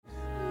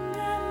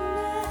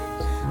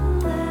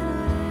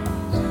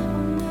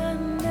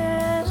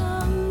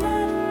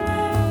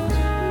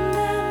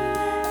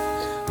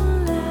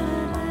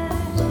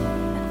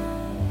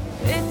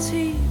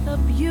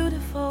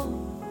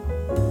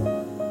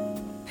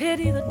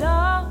Pity the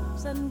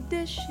dolls and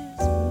dishes,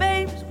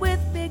 babes with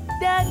big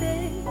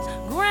daddies,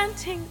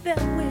 granting their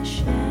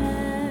wishes.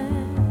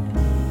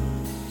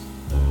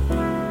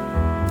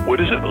 What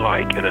is it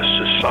like in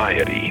a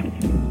society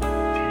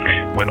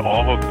when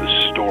all of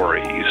the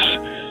stories,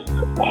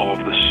 all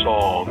of the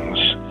songs,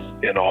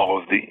 and all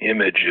of the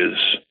images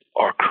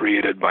are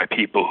created by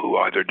people who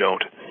either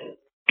don't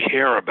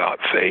care about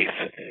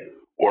faith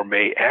or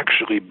may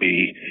actually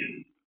be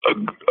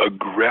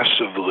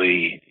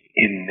aggressively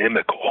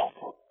inimical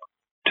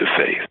to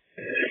faith?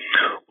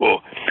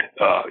 Well,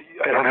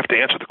 I don't have to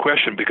answer the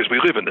question because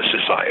we live in this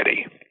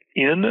society.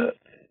 In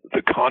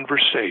the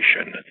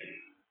conversation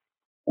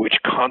which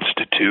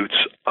constitutes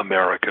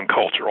American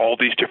culture, all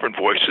these different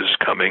voices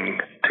coming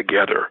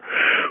together,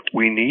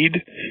 we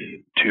need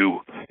to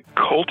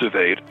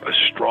cultivate a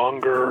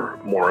stronger,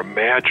 more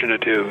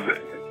imaginative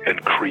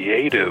and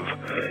creative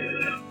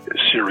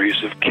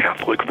series of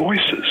Catholic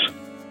voices.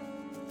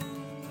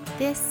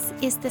 This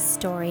is the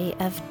story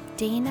of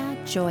Dana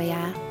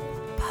Gioia,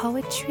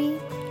 poetry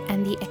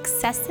and the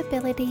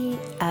accessibility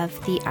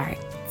of the arts.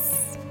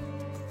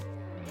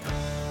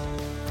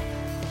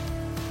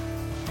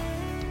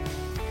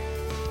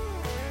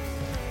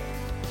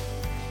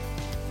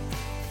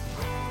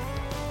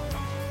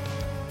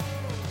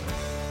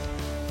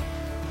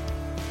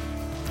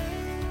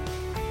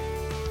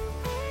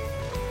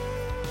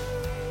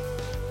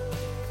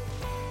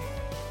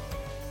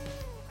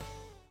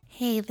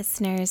 Hey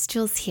listeners,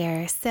 Jules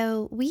here.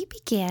 So we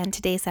began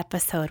today's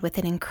episode with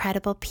an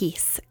incredible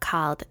piece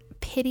called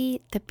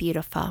Pity the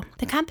Beautiful.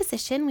 The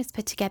composition was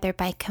put together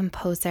by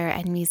composer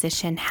and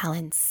musician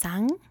Helen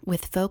Sung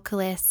with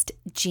vocalist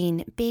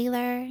Jean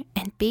Baylor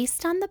and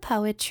based on the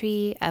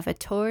poetry of a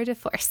tour de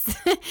force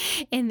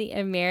in the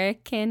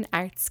American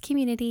arts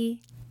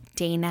community,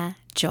 Dana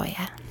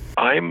Gioia.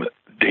 I'm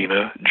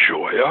Dana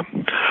Gioia.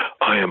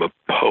 I am a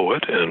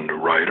poet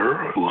and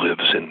writer who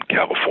lives in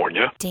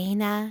California.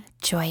 Dana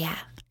Gioia,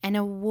 an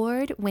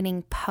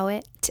award-winning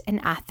poet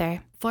and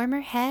author, former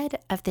head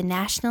of the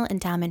National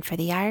Endowment for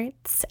the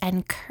Arts,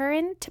 and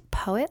current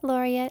poet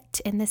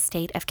laureate in the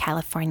state of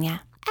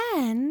California.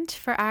 And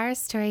for our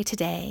story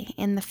today,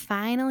 in the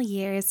final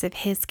years of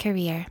his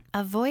career,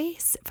 a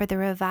voice for the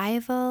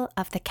revival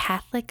of the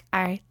Catholic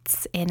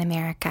arts in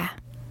America.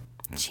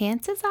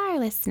 Chances are,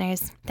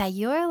 listeners, that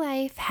your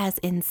life has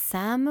in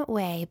some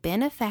way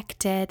been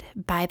affected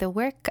by the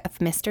work of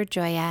Mr.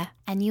 Gioia,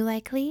 and you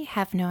likely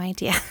have no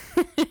idea.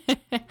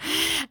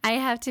 I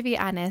have to be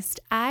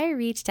honest, I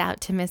reached out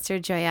to Mr.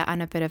 Gioia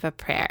on a bit of a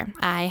prayer.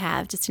 I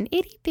have just an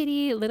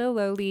itty-bitty little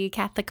lowly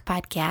Catholic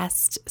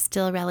podcast,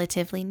 still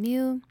relatively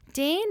new.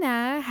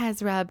 Dana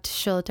has rubbed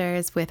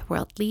shoulders with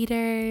world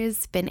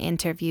leaders, been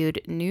interviewed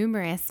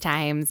numerous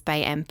times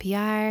by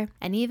NPR,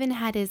 and even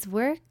had his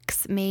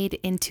works made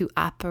into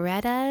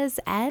operettas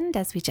and,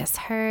 as we just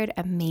heard,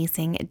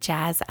 amazing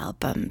jazz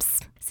albums.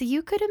 So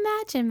you could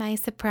imagine my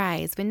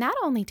surprise when not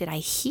only did I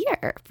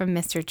hear from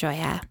Mr.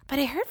 Gioia, but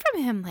I heard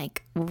from him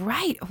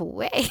right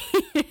away.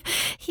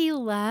 He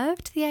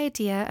loved the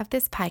idea of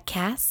this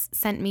podcast,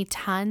 sent me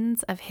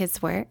tons of his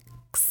work,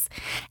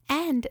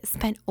 and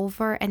spent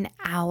over an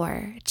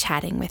hour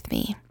chatting with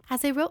me.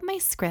 As I wrote my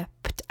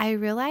script, I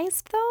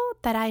realized, though,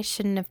 that I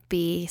shouldn't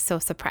be so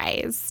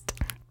surprised.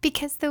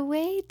 Because the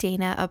way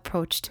Dana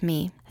approached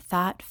me,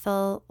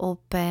 thoughtful,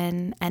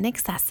 open, and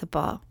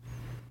accessible,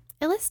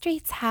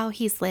 illustrates how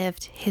he's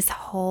lived his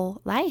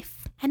whole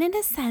life. And in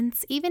a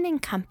sense, even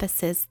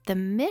encompasses the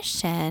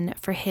mission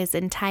for his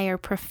entire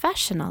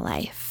professional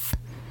life,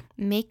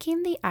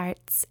 making the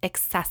arts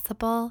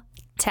accessible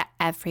to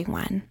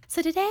everyone.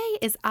 So today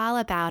is all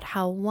about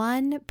how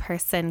one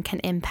person can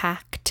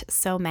impact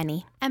so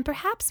many. And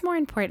perhaps more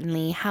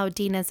importantly, how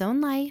Dana's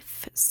own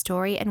life,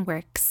 story, and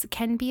works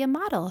can be a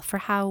model for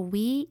how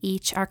we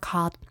each are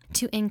called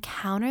to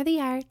encounter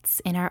the arts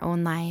in our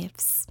own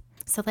lives.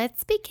 So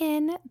let's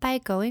begin by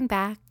going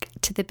back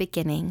to the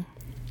beginning.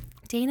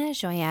 Dana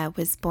Gioia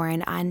was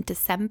born on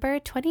December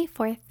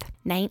 24th,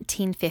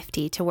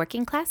 1950 to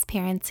working class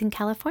parents in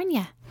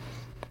California.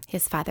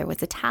 His father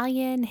was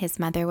Italian, his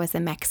mother was a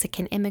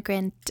Mexican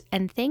immigrant,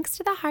 and thanks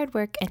to the hard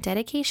work and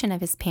dedication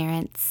of his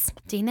parents,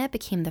 Dana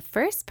became the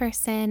first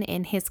person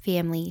in his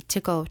family to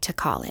go to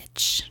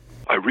college.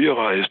 I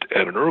realized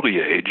at an early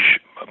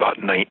age,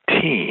 about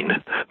 19,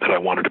 that I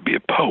wanted to be a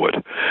poet.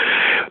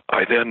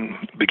 I then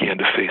began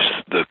to face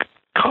the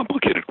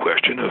complicated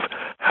question of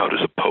how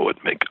does a poet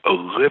make a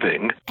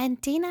living? And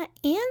Dana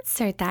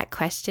answered that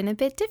question a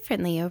bit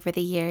differently over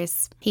the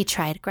years. He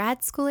tried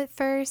grad school at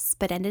first,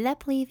 but ended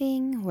up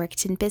leaving,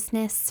 worked in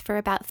business for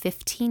about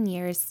 15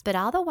 years, but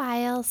all the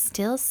while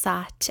still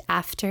sought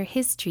after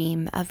his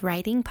dream of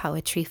writing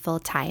poetry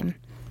full-time.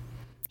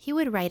 He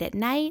would write at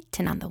night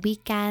and on the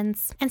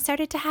weekends, and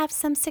started to have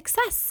some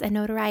success and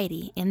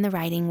notoriety in the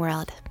writing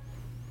world.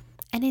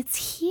 And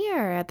it's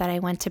here that I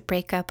want to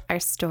break up our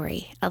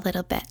story a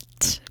little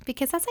bit.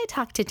 Because as I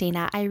talked to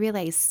Dana, I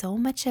realized so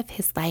much of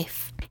his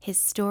life, his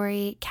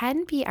story,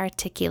 can be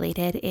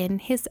articulated in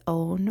his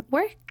own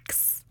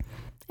works.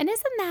 And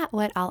isn't that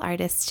what all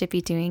artists should be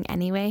doing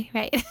anyway,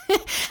 right?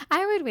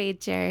 I would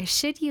wager,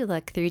 should you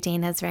look through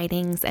Dana's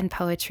writings and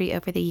poetry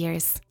over the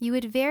years, you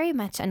would very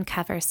much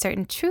uncover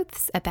certain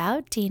truths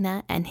about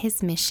Dana and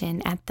his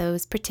mission at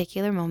those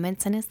particular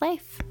moments in his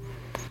life.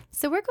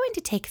 So we're going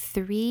to take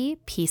 3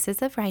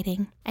 pieces of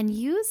writing and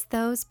use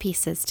those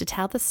pieces to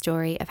tell the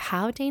story of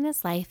how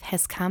Dana's life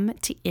has come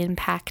to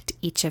impact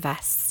each of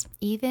us,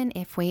 even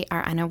if we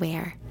are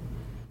unaware.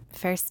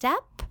 First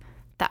up,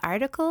 the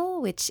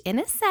article which, in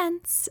a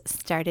sense,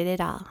 started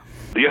it all.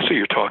 The essay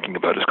you're talking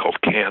about is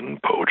called Can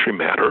Poetry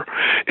Matter?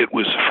 It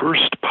was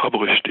first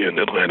published in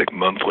Atlantic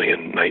Monthly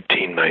in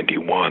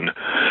 1991,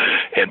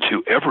 and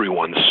to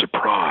everyone's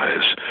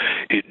surprise,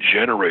 it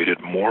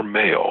generated more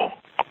mail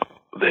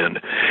than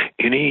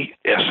any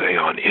essay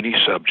on any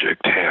subject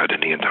had in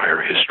the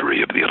entire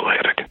history of the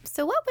Atlantic.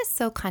 So what was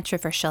so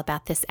controversial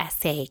about this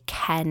essay,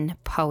 Can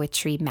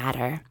Poetry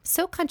Matter?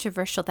 So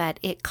controversial that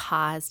it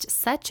caused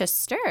such a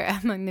stir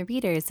among the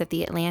readers of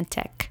the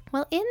Atlantic.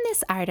 Well, in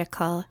this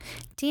article,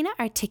 Dana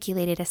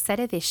articulated a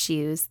set of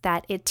issues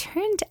that it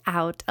turned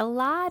out a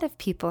lot of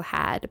people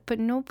had, but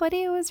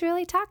nobody was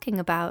really talking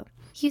about.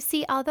 You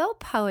see, although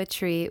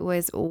poetry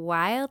was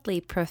wildly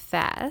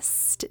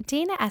professed,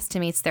 Dana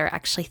estimates there are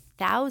actually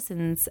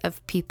thousands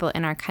of people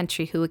in our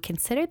country who would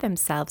consider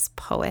themselves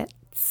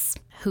poets,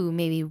 who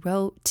maybe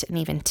wrote and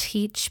even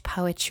teach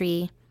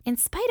poetry. In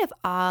spite of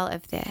all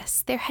of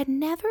this, there had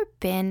never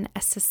been a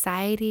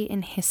society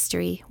in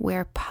history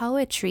where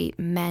poetry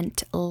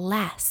meant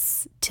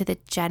less to the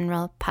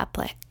general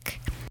public.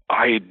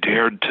 I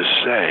dared to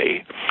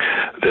say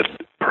that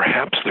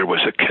perhaps there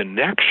was a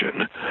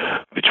connection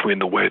between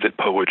the way that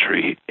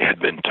poetry had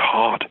been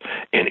taught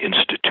and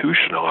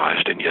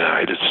institutionalized in the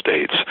United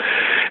States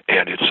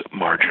and its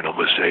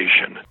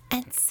marginalization.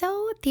 And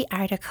so the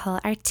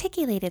article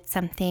articulated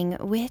something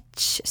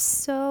which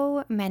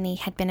so many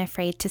had been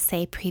afraid to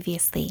say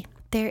previously.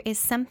 There is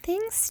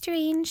something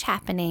strange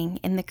happening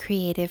in the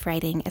creative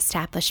writing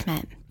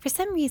establishment. For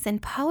some reason,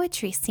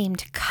 poetry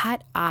seemed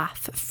cut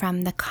off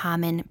from the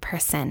common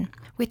person,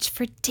 which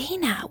for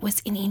Dana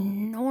was an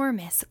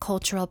enormous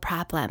cultural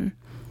problem.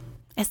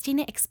 As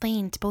Dana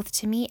explained both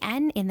to me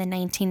and in the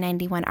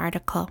 1991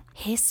 article,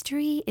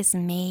 history is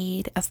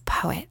made of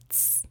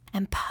poets.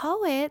 And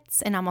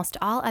poets in almost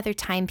all other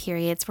time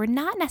periods were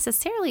not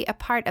necessarily a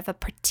part of a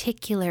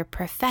particular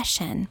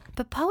profession,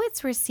 but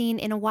poets were seen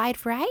in a wide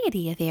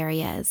variety of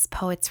areas.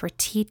 Poets were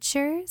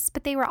teachers,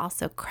 but they were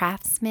also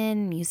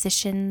craftsmen,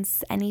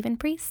 musicians, and even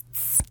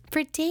priests.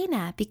 For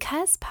Dana,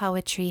 because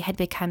poetry had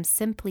become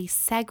simply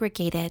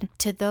segregated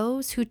to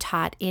those who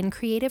taught in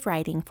creative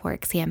writing, for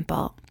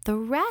example, the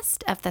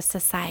rest of the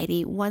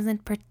society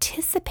wasn't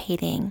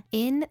participating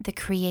in the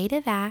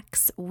creative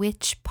acts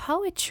which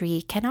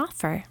poetry can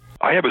offer.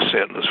 I have a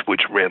sentence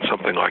which ran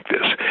something like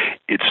this: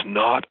 it's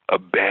not a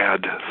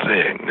bad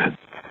thing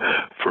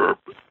for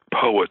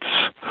poets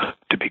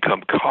to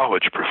become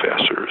college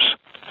professors.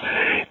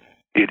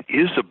 It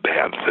is a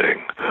bad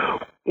thing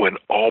when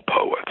all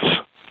poets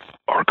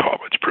are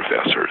college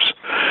professors.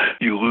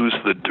 You lose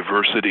the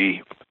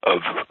diversity of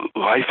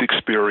life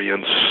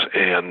experience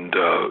and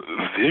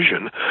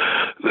vision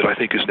that I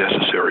think is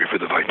necessary for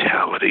the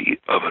vitality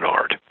of an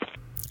art.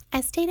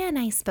 As Dana and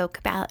I spoke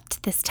about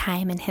this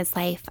time in his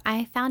life,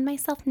 I found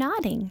myself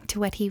nodding to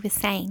what he was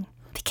saying.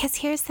 Because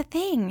here's the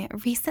thing,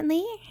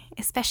 recently,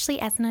 especially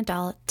as an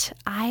adult,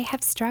 I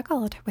have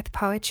struggled with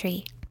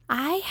poetry.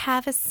 I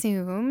have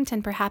assumed,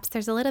 and perhaps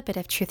there's a little bit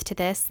of truth to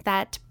this,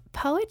 that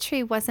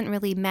poetry wasn't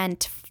really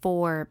meant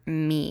for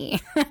me.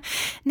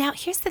 Now,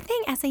 here's the thing.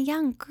 As a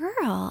young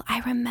girl,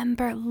 I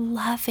remember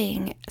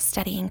loving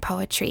studying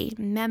poetry,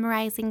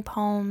 memorizing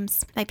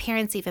poems. My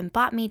parents even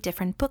bought me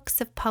different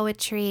books of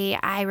poetry.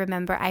 I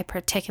remember I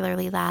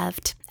particularly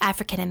loved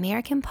African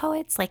American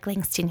poets like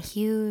Langston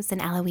Hughes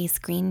and Eloise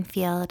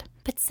Greenfield.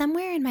 But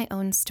somewhere in my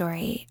own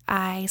story,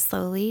 I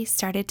slowly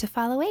started to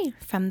fall away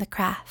from the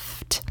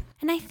craft.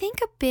 And I think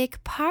a big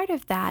part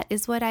of that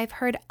is what I've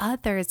heard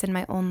others in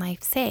my own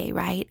life say,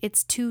 right?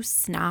 It's too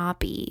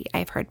snobby,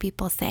 I've heard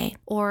people say.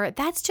 Or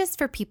that's just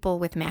for people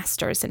with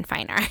masters in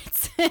fine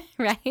arts,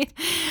 right?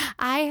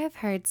 I have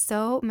heard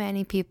so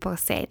many people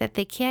say that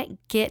they can't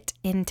get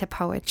into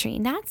poetry,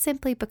 not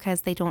simply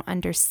because they don't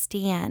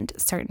understand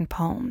certain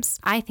poems.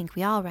 I think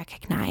we all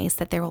recognize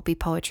that there will be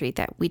poetry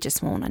that we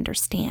just won't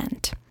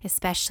understand,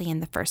 especially in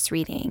the first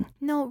reading.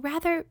 No,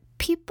 rather,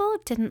 people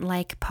didn't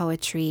like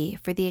poetry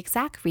for the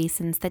exact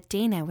reasons that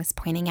Dana was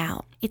pointing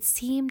out. It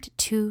seemed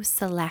too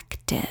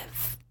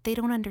selective. They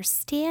don't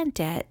understand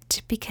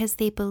it because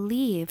they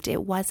believed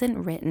it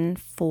wasn't written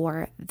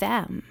for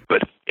them.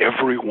 But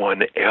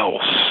everyone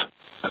else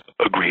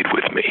agreed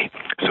with me.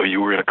 So you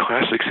were in a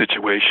classic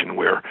situation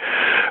where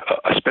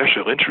a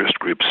special interest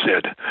group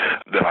said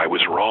that I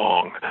was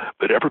wrong,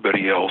 but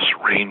everybody else,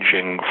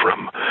 ranging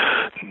from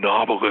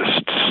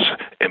novelists,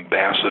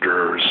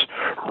 ambassadors,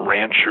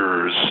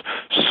 ranchers,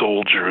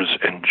 soldiers,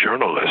 and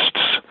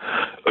journalists,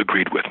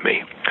 agreed with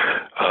me.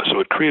 So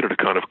it created a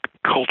kind of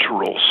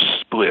cultural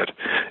split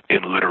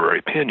in literary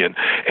opinion.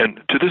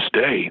 And to this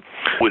day,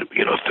 with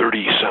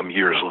 30-some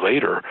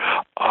later,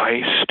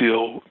 I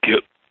still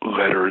get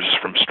letters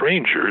from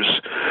strangers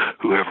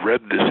who have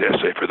read this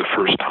essay for the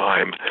first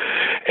time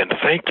and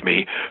thanked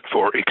me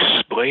for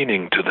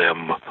explaining to them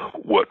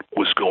what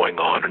was going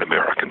on in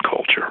American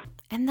culture.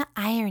 And the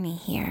irony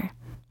here,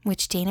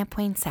 which Dana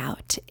points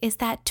out, is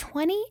that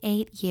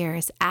 28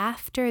 years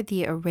after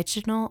the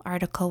original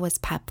article was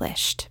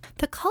published,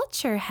 the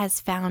culture has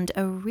found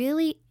a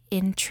really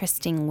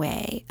interesting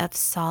way of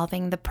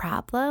solving the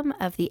problem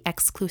of the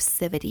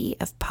exclusivity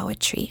of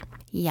poetry.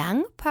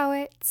 Young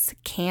poets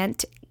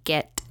can't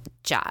get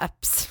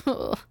jobs.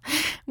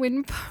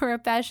 When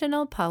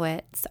professional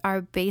poets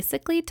are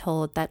basically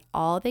told that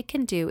all they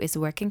can do is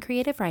work in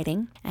creative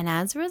writing, and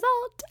as a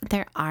result,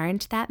 there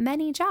aren't that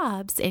many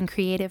jobs in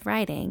creative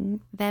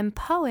writing, then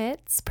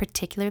poets,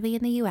 particularly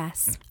in the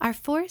US, are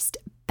forced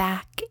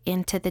back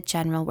into the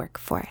general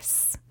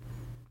workforce.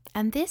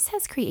 And this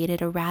has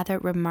created a rather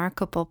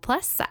remarkable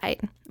plus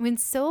side. When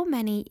so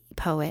many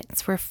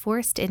poets were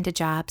forced into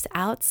jobs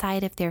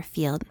outside of their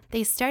field,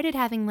 they started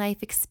having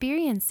life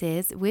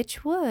experiences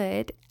which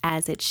would,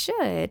 as it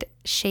should,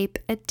 shape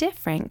a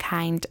different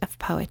kind of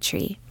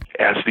poetry.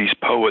 As these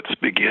poets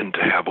begin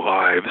to have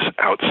lives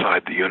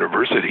outside the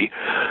university,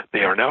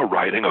 they are now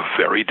writing a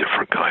very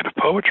different kind of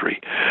poetry,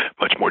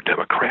 much more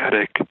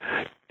democratic,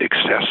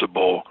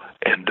 accessible,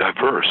 and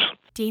diverse.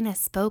 Dana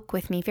spoke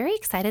with me very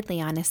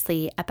excitedly,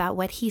 honestly, about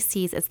what he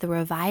sees as the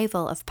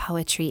revival of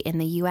poetry in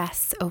the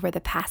U.S. over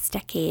the past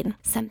decade,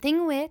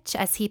 something which,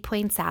 as he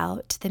points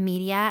out, the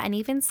media and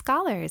even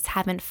scholars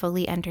haven't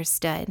fully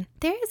understood.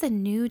 There is a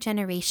new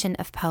generation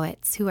of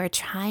poets who are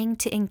trying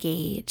to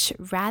engage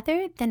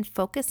rather than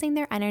focusing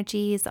their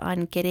energies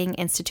on getting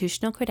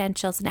institutional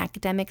credentials in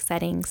academic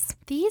settings.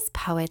 These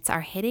poets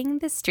are hitting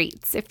the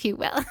streets, if you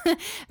will,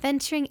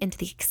 venturing into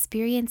the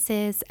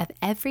experiences of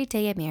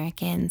everyday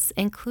Americans,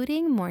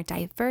 including more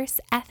diverse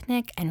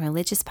ethnic and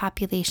religious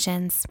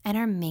populations, and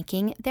are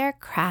making their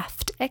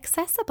craft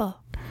accessible.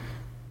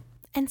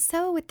 And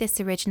so with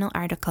this original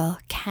article,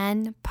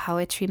 Can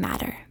Poetry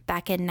Matter?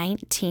 Back in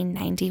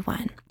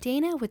 1991,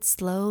 Dana would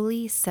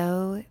slowly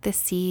sow the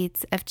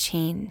seeds of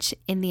change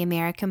in the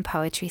American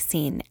poetry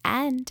scene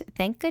and,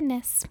 thank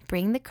goodness,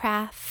 bring the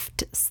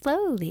craft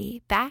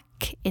slowly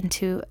back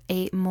into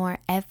a more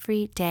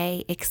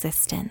everyday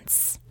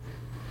existence.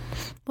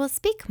 We'll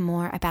speak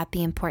more about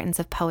the importance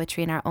of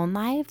poetry in our own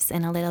lives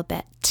in a little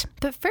bit.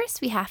 But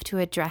first, we have to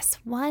address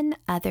one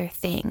other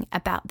thing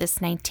about this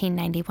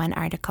 1991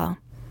 article.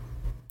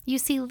 You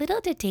see,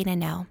 little did Dana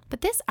know, but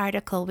this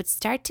article would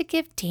start to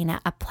give Dana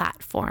a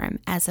platform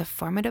as a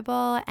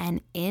formidable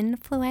and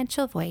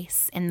influential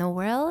voice in the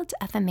world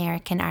of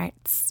American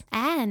arts,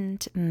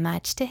 and,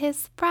 much to his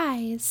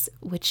surprise,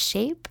 would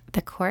shape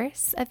the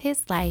course of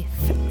his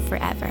life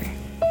forever.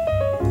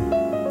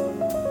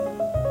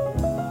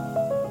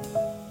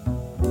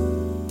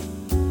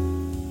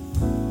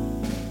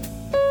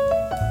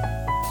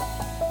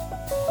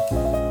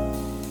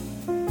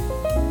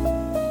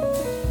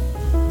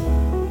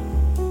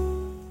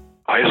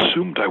 I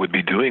assumed I would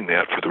be doing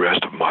that for the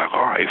rest of my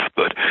life,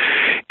 but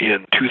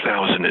in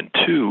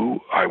 2002,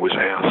 I was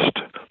asked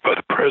by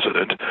the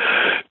president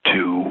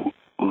to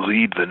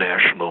lead the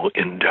National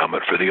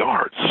Endowment for the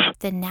Arts.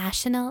 The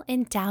National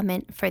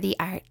Endowment for the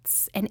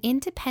Arts, an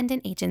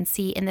independent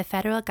agency in the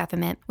federal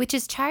government, which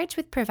is charged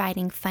with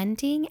providing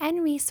funding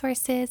and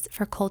resources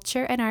for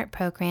culture and art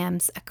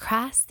programs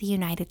across the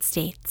United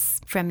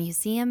States, from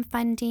museum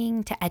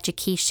funding to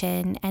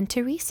education and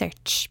to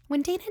research.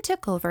 When Dana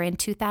took over in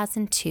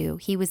 2002,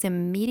 he was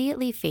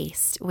immediately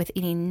faced with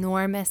an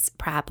enormous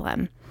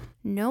problem.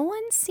 No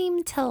one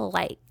seemed to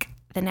like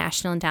the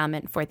National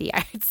Endowment for the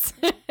Arts.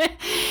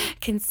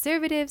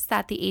 Conservatives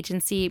thought the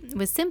agency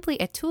was simply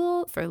a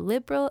tool for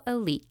liberal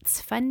elites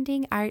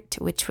funding art,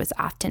 which was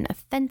often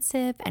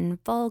offensive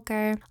and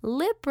vulgar.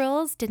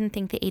 Liberals didn't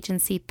think the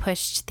agency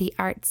pushed the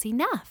arts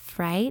enough,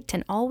 right?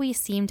 And always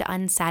seemed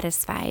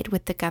unsatisfied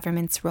with the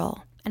government's role.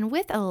 And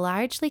with a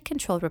largely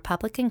controlled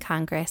Republican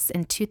Congress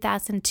in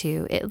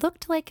 2002, it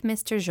looked like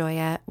Mr.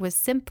 Gioia was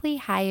simply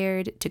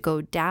hired to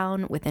go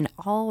down with an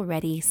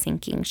already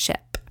sinking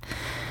ship.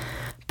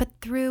 But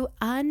through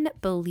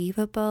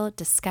unbelievable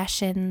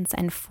discussions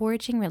and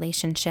forging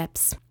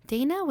relationships,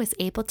 Dana was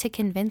able to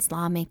convince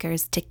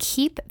lawmakers to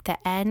keep the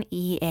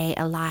NEA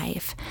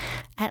alive,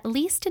 at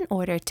least in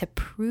order to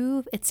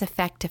prove its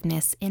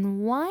effectiveness in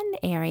one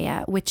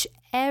area which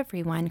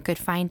everyone could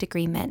find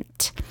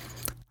agreement: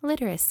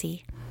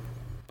 literacy.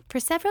 For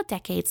several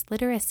decades,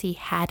 literacy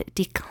had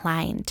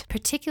declined,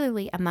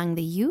 particularly among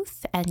the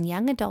youth and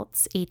young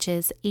adults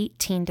ages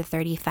 18 to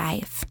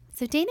 35.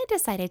 So Dana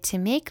decided to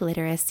make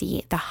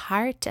literacy the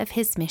heart of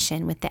his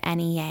mission with the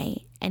NEA,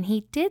 and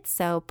he did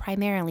so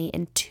primarily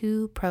in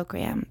two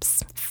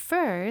programs.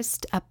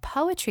 First, a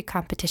poetry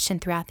competition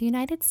throughout the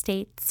United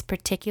States,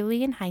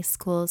 particularly in high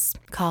schools,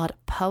 called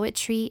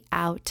Poetry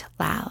Out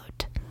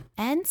Loud.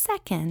 and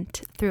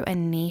second, through a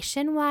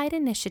nationwide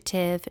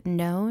initiative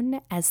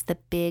known as the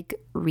Big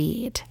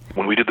Read.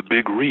 When we did the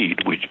Big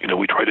Read,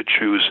 we tried to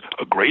choose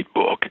a great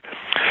book,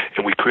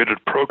 and we created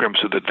a program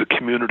so that the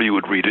community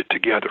would read it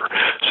together.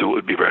 So it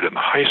would be read in the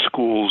high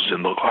schools,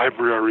 in the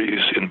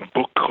libraries, in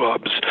book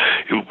clubs.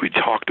 It would be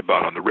talked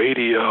about on the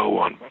radio,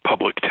 on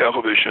public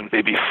television,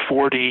 maybe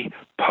 40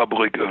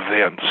 public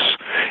events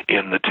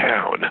in the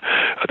town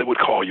that would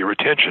call your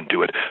attention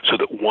to it, so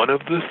that one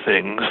of the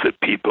things that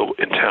people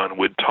in town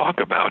would talk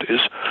about is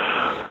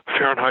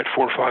Fahrenheit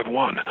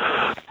 451,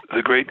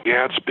 The Great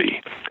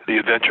Gatsby, The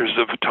Adventures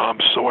of Tom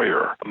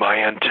Sawyer, My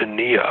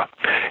Antonia,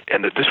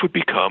 and that this would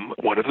become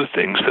one of the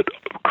things that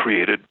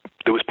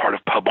was part of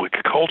public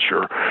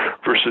culture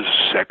versus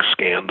sex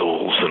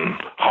scandals and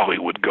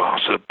Hollywood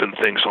gossip and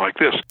things like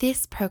this.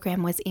 This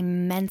program was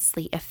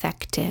immensely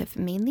effective,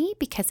 mainly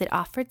because it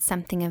offered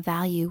something of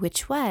value,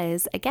 which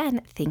was,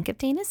 again, think of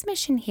Dana's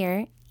mission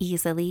here,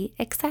 easily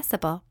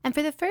accessible. And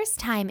for the first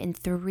time in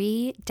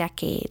 3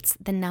 decades,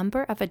 the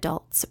number of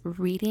adults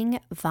reading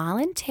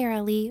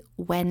voluntarily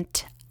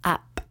went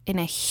up in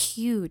a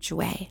huge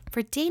way.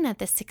 For Dana,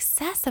 the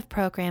success of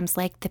programs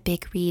like the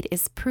Big Read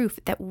is proof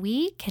that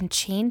we can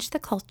change the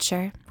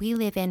culture we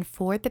live in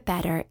for the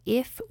better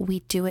if we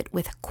do it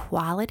with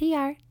quality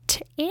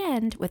art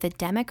and with a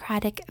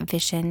democratic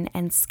vision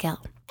and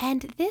skill.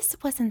 And this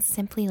wasn't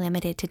simply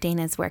limited to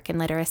Dana's work in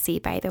literacy,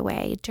 by the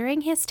way.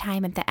 During his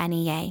time at the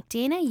NEA,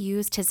 Dana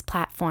used his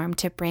platform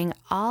to bring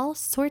all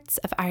sorts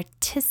of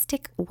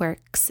artistic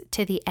works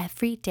to the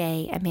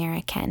everyday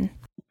American.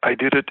 I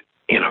did it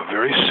in a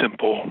very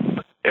simple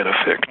and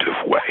effective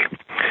way.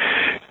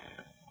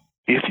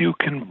 If you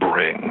can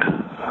bring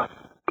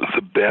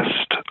the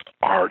best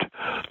art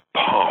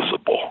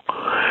possible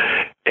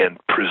and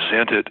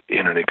present it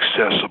in an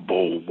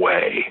accessible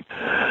way,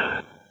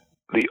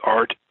 the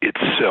art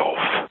itself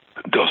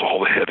does all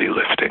the heavy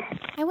lifting.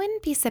 I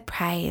wouldn't be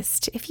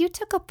surprised if you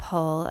took a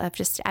poll of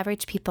just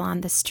average people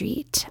on the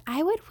street.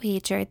 I would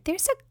wager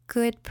there's a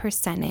good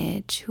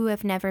percentage who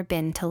have never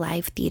been to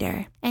live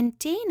theater. And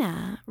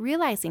Dana,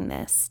 realizing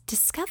this,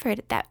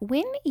 discovered that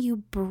when you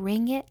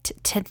bring it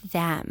to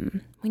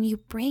them, when you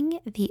bring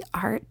the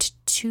art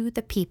to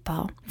the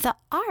people, the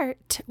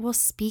art will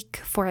speak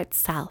for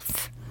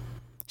itself.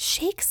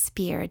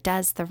 Shakespeare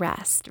does the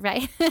rest,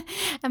 right?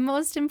 And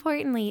most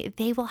importantly,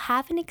 they will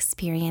have an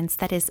experience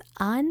that is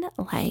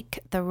unlike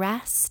the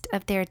rest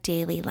of their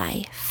daily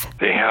life.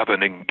 They have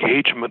an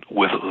engagement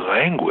with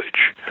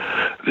language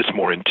that's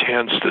more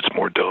intense, that's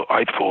more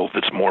delightful,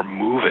 that's more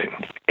moving.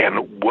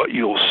 And what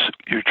you're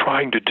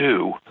trying to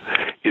do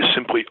is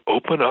simply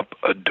open up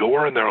a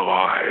door in their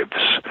lives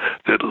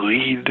that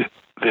lead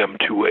them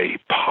to a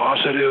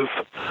positive,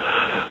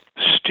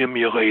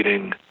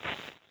 stimulating,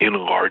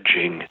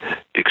 enlarging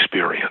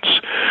experience.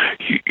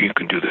 You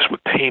can do this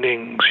with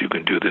paintings, you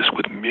can do this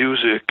with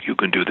music, you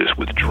can do this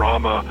with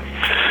drama,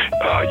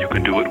 you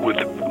can do it with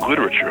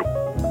literature.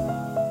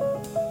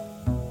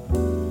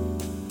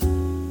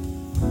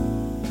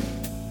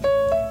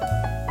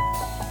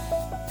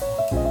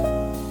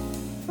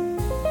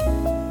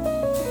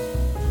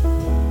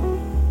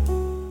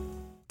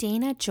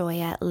 Dana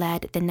Gioia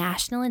led the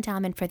National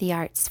Endowment for the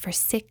Arts for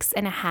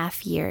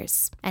 6.5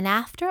 years. And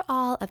after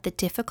all of the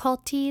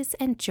difficulties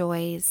and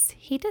joys,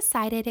 he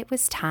decided it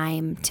was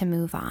time to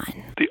move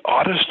on. The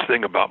oddest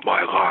thing about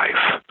my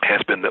life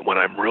has been that when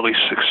I'm really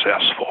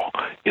successful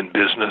in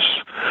business,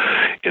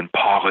 in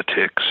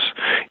politics,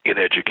 in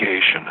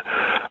education,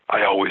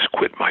 I always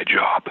quit my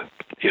job.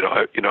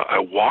 I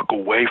walk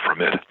away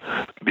from it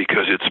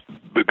because it's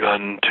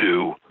begun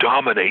to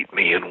dominate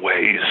me in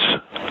ways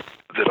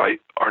that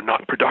are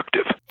not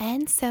productive.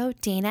 And so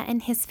Dana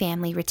and his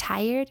family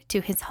retired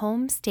to his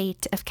home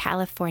state of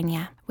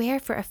California, where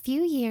for a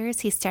few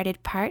years he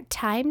started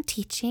part-time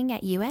teaching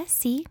at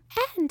USC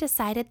and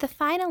decided the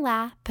final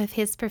lap of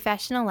his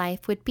professional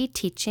life would be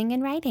teaching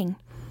and writing.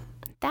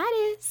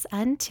 That is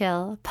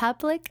until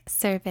public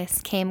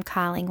service came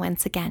calling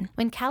once again,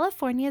 when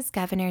California's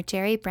Governor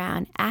Jerry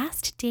Brown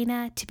asked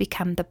Dana to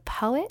become the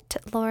Poet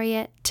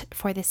Laureate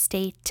for the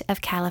state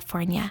of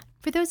California.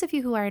 For those of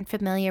you who aren't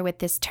familiar with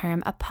this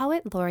term, a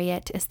poet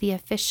laureate is the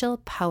official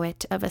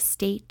poet of a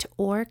state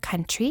or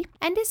country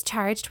and is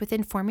charged with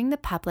informing the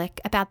public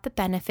about the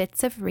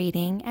benefits of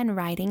reading and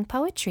writing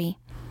poetry.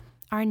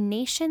 Our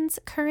nation's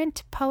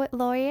current poet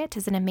laureate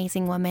is an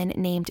amazing woman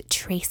named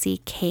Tracy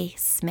K.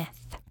 Smith.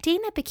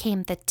 Dana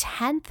became the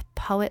 10th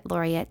poet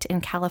laureate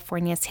in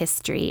California's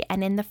history,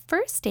 and in the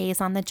first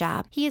days on the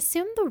job, he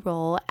assumed the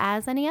role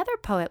as any other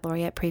poet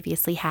laureate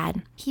previously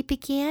had. He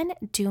began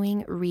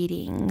doing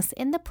readings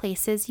in the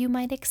places you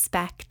might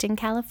expect in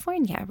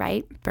California,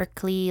 right?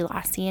 Berkeley,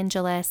 Los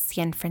Angeles,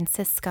 San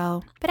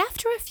Francisco. But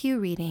after a few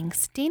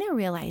readings, Dana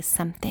realized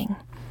something.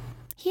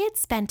 He had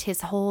spent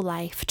his whole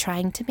life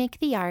trying to make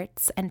the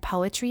arts, and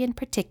poetry in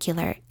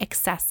particular,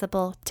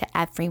 accessible to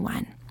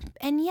everyone.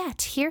 And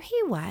yet, here he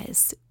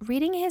was,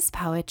 reading his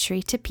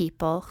poetry to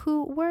people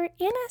who were,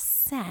 in a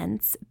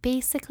sense,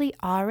 basically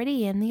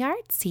already in the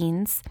art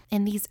scenes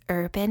in these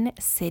urban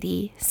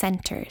city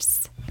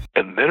centers.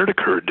 And then it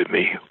occurred to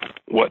me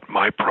what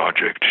my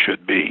project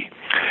should be.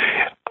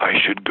 I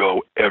should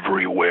go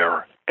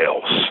everywhere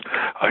else.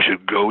 I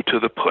should go to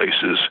the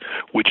places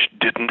which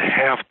didn't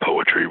have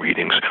poetry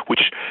readings,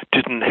 which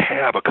didn't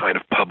have a kind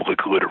of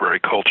public literary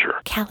culture.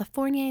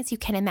 California, as you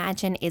can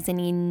imagine, is an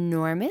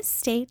enormous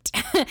state.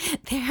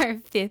 There are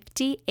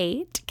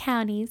 58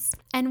 counties.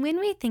 And when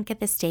we think of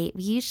the state,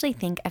 we usually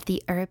think of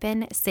the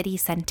urban city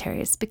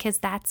centers because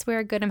that's where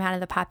a good amount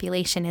of the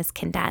population is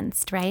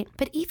condensed, right?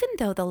 But even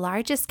though the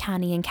largest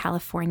county in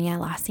California,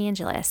 Los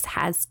Angeles,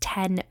 has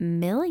 10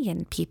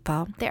 million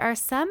people, there are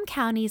some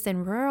counties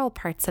in rural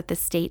parts of the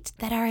state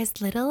that are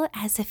as little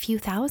as a few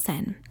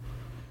thousand.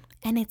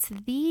 And it's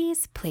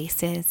these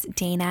places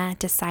Dana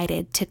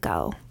decided to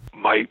go.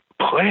 My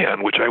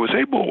plan, which I was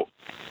able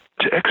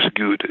to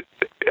execute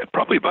at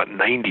probably about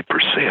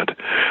 90%,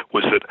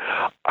 was that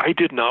I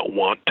did not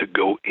want to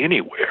go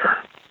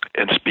anywhere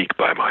and speak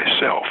by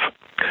myself.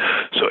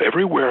 So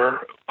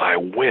everywhere I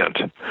went,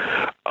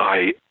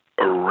 I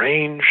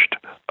arranged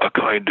a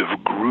kind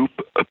of group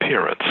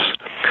appearance.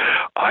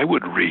 I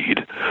would read,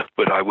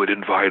 but I would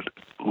invite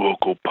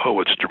local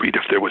poets to read.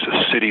 If there was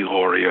a city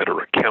laureate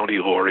or a county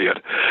laureate,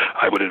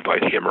 I would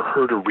invite him or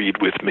her to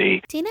read with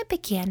me. Dana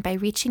began by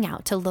reaching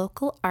out to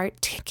local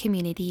art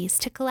communities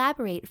to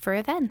collaborate for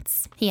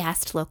events. He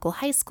asked local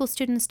high school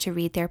students to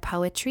read their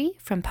poetry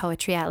from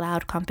Poetry Out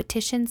Loud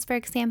competitions, for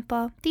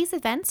example. These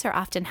events are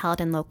often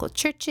held in local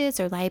churches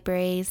or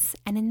libraries,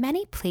 and in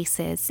many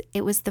places,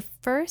 it was the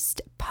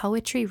first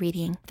poetry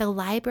reading the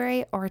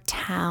library or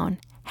town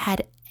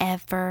had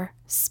ever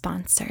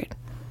sponsored.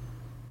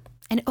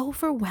 And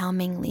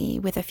overwhelmingly,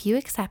 with a few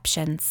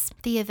exceptions,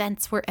 the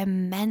events were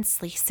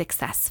immensely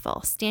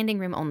successful, standing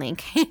room only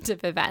kind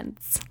of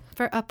events.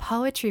 For a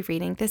poetry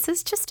reading, this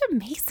is just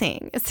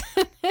amazing.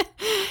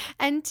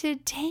 And to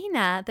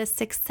Dana, the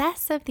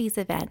success of these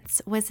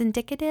events was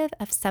indicative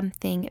of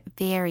something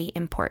very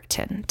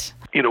important.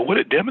 What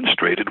it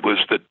demonstrated was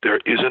that there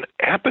is an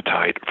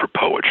appetite for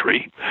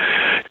poetry,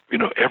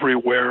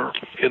 everywhere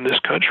in this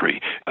country,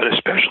 and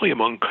especially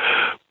among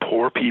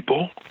poor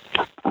people,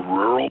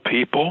 rural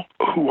people,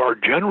 who are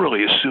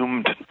generally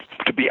assumed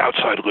to be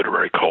outside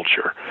literary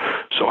culture.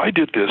 So I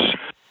did this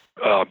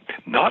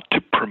not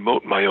to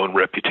promote my own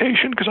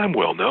reputation, because I'm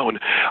well known.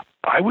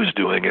 I was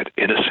doing it,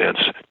 in a sense,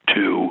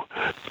 to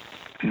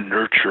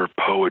nurture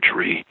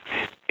poetry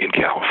in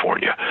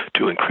California,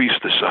 to increase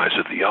the size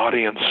of the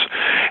audience,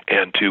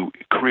 and to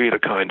create a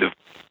kind of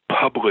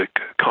public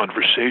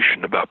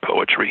conversation about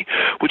poetry,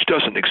 which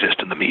doesn't exist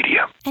in the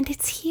media. And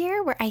it's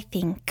here where I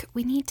think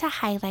we need to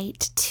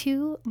highlight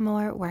two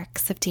more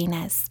works of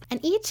Dana's,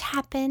 and each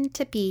happen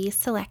to be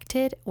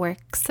selected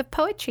works of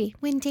poetry.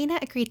 When Dana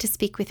agreed to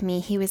speak with me,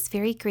 he was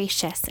very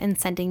gracious in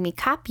sending me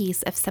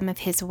copies of some of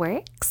his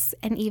works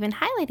and even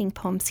highlighting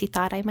poems he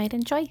thought I might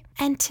enjoy.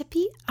 And to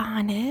be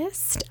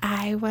honest,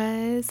 I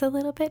was a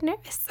little bit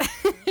nervous.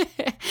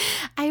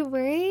 I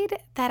worried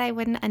that I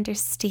wouldn't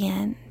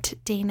understand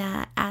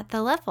Dana at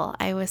the level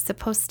I was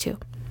supposed to.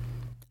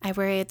 I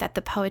worried that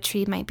the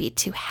poetry might be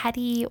too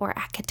heady or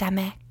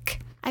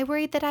academic. I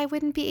worried that I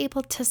wouldn't be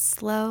able to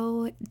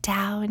slow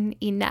down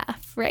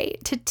enough,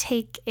 right, to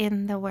take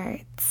in the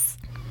words.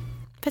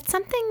 But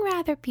something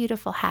rather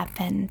beautiful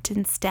happened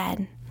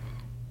instead.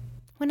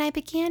 When I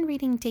began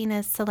reading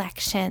Dana's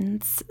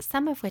selections,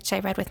 some of which I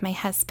read with my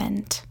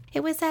husband,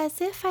 it was as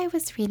if I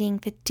was reading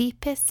the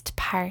deepest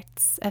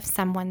parts of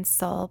someone's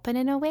soul, but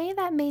in a way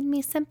that made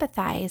me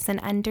sympathize and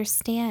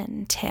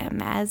understand him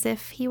as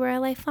if he were a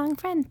lifelong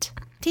friend.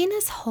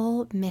 Dana's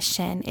whole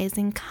mission is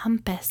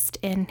encompassed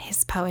in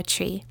his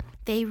poetry.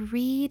 They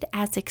read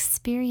as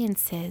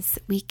experiences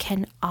we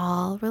can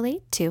all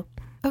relate to.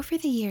 Over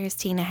the years,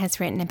 Dana has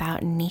written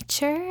about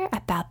nature,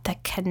 about the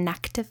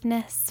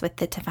connectiveness with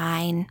the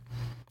divine.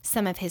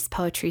 Some of his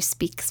poetry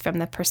speaks from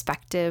the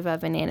perspective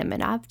of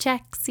inanimate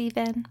objects,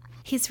 even.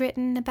 He's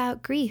written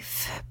about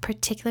grief,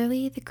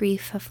 particularly the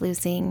grief of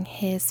losing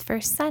his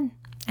first son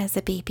as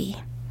a baby.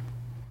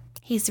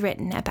 He's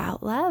written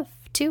about love,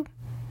 too.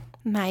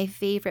 My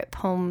favorite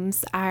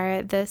poems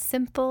are the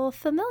simple,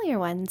 familiar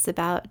ones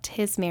about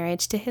his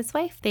marriage to his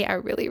wife. They are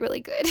really,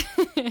 really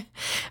good.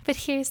 But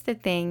here's the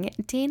thing.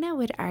 Dana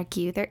would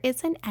argue there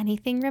isn't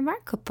anything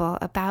remarkable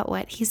about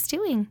what he's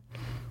doing.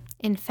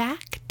 In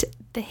fact,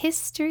 the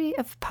history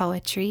of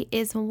poetry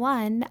is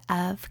one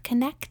of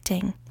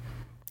connecting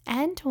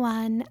and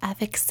one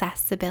of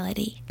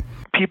accessibility.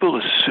 People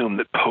assume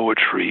that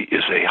poetry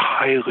is a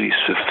highly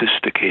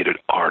sophisticated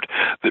art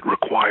that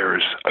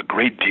requires a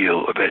great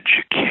deal of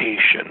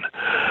education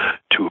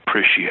to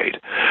appreciate.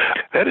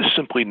 That is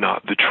simply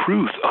not the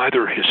truth,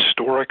 either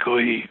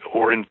historically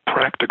or in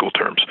practical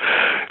terms.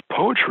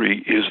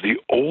 poetry is the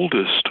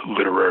oldest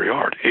literary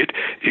art. It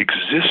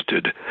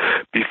existed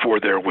before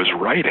there was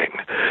writing.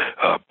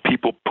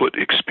 People put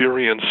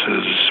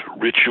experiences,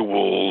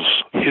 rituals,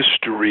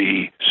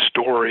 history,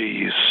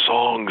 stories,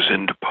 songs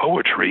into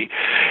poetry,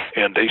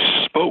 and they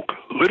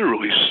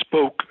literally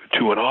spoke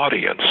to an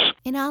audience.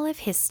 In all of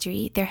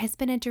history, there has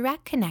been a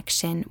direct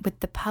connection with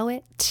the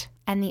poet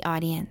and the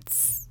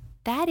audience.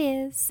 That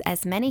is,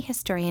 as many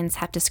historians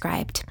have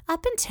described,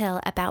 up until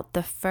about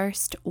the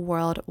First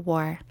World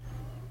War.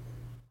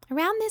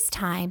 Around this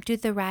time, due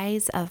to the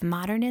rise of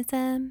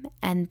modernism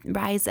and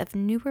rise of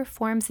newer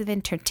forms of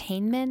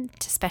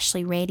entertainment,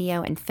 especially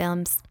radio and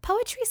films,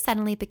 poetry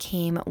suddenly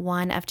became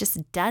one of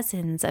just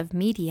dozens of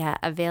media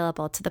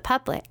available to the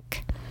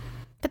public.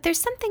 But there's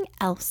something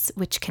else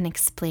which can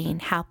explain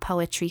how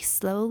poetry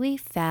slowly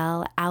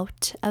fell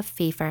out of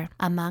favor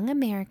among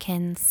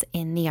Americans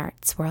in the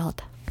arts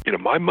world.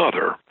 My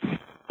mother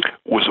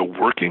was a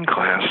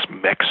working-class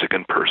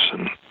Mexican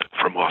person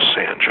from Los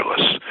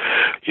Angeles.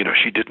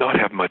 She did not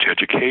have much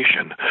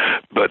education,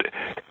 but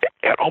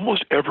at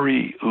almost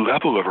every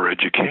level of her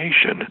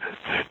education,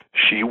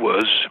 she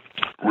was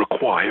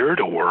required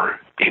or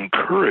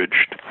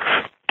encouraged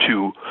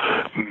to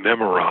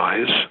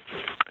memorize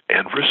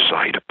and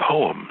recite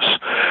poems.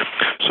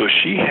 So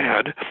she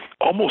had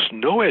almost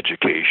no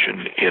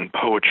education in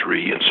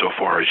poetry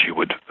insofar as you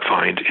would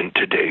find in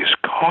today's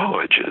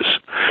colleges.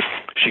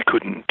 She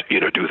couldn't,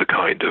 do the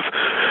kind of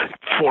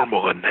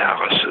formal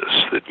analysis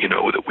that,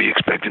 that we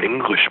expect an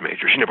English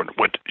major. She never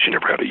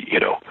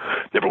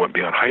went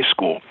beyond high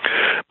school.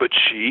 But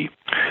she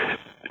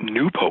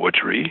knew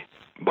poetry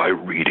by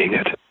reading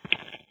it,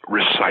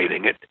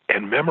 reciting it,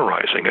 and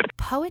memorizing it.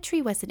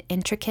 Poetry was an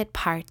intricate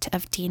part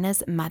of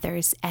Dana's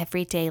mother's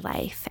everyday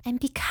life, and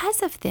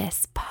because of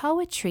this,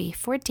 poetry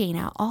for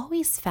Dana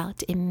always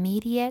felt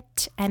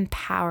immediate and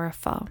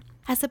powerful.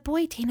 As a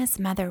boy, Dana's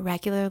mother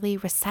regularly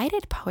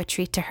recited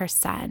poetry to her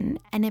son,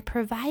 and it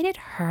provided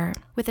her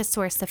with a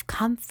source of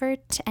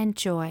comfort and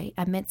joy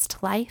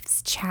amidst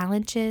life's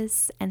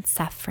challenges and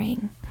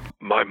suffering.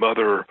 My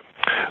mother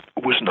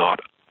was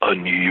not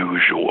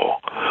unusual.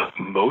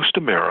 Most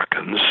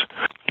Americans,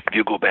 if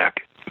you go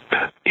back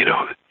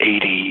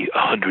 80,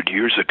 100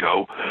 years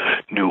ago,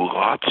 knew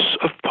lots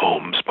of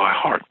poems by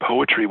heart.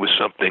 Poetry was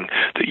something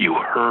that you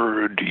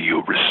heard,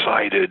 you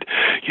recited,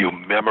 you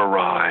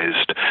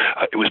memorized.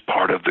 It was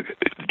part of the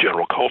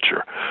general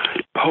culture.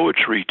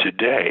 Poetry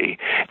today,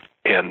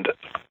 and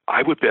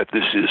I would bet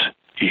this is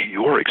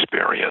your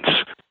experience,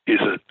 is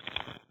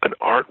an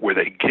art where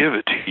they give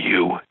it to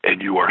you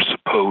and you are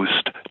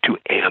supposed to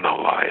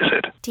analyze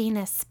it.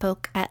 Dana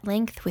spoke at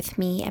length with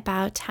me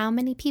about how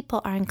many people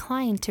are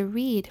inclined to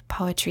read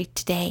poetry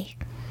today.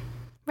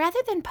 Rather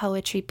than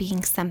poetry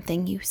being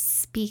something you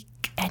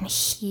speak and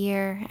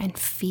hear and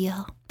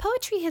feel,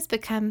 poetry has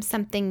become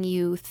something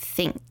you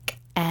think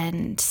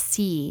and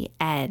see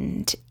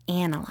and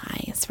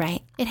analyze,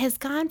 right? It has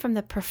gone from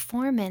the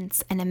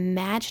performance and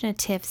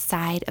imaginative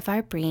side of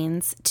our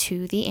brains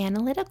to the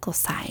analytical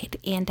side,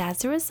 and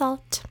as a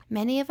result,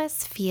 many of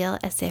us feel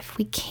as if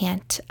we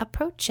can't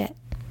approach it.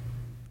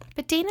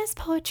 But Dana's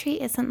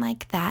poetry isn't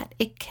like that.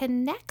 It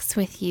connects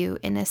with you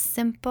in a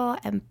simple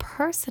and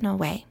personal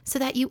way so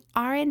that you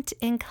aren't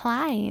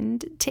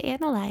inclined to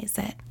analyze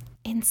it.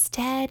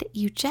 Instead,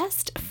 you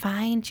just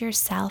find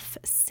yourself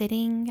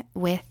sitting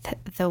with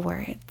the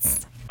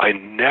words. I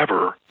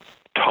never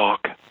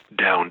talk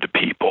down to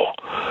people,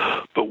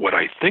 but what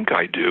I think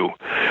I do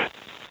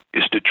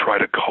is to try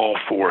to call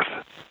forth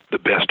the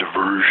best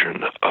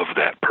version of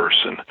that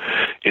person,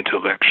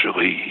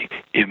 intellectually,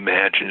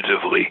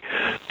 imaginatively,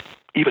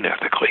 even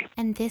ethically.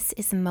 And this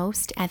is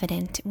most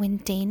evident when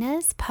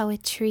Dana's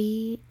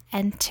poetry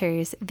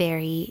enters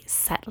very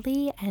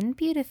subtly and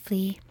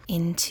beautifully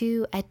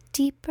into a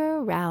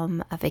deeper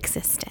realm of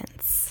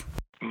existence.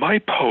 My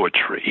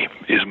poetry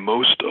is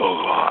most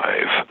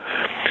alive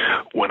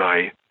when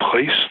I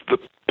place the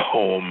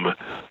poem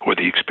or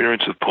the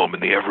experience of the poem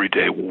in the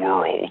everyday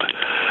world.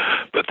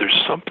 But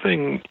there's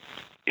something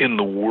in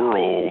the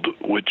world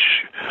which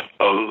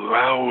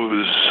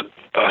allows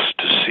us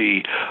to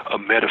see a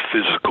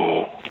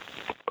metaphysical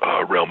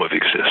realm of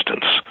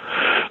existence,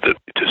 that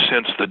to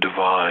sense the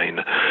divine,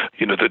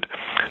 that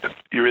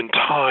you're in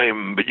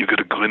time, but you get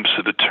a glimpse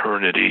of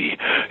eternity.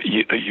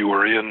 You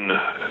are in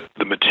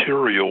the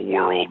material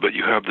world, but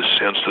you have the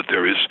sense that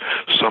there is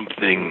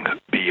something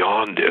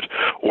beyond it.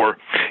 Or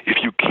if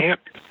you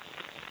can't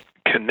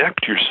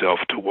connect yourself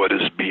to what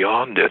is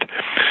beyond it,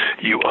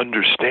 you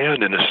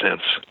understand, in a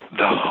sense,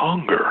 the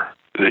hunger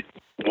that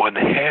one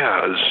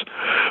has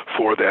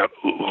for that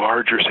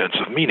larger sense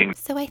of meaning.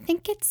 So I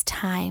think it's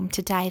time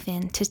to dive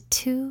into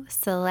two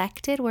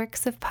selected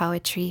works of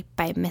poetry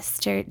by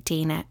Mr.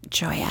 Dana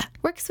Gioia.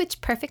 Works which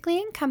perfectly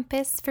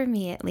encompass, for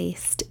me at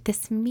least,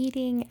 this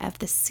meeting of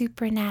the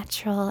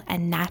supernatural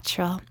and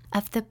natural,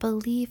 of the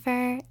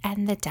believer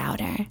and the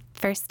doubter.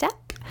 First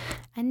up,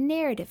 a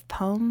narrative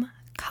poem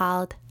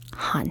called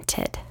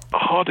Haunted.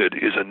 Haunted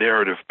is a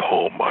narrative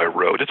poem I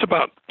wrote. It's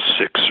about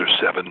 6 or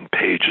 7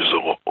 pages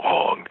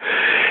long,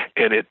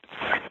 and it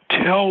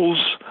tells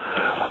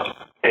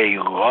a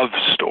love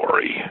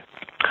story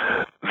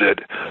that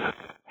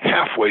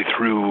halfway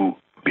through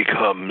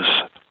becomes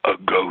a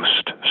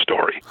ghost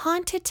story.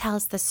 Haunted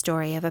tells the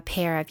story of a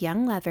pair of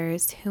young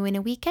lovers who, in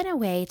a weekend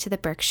away to the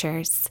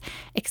Berkshires,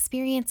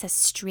 experience a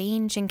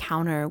strange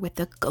encounter with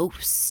a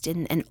ghost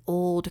in an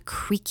old,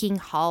 creaking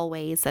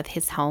hallways of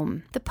his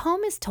home. The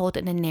poem is told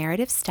in a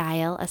narrative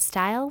style, a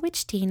style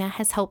which Dana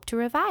has hoped to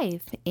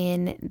revive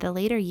in the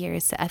later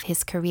years of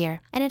his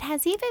career. And it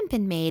has even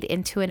been made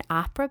into an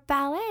opera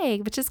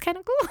ballet, which is kind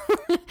of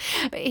cool.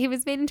 He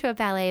was made into a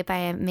ballet by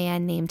a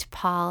man named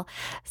Paul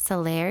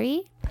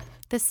Soleri.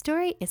 The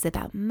story is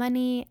about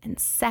money and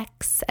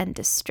sex and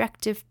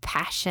destructive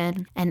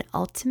passion, and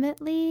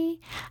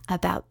ultimately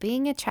about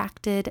being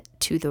attracted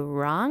to the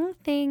wrong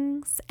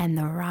things and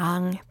the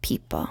wrong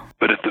people.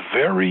 But at the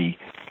very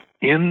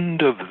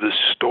end of the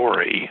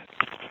story,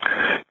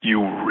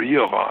 you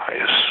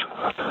realize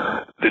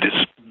that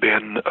it's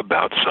been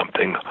about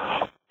something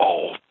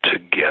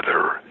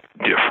altogether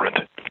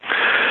different.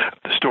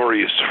 The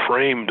story is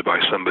framed by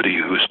somebody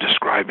who's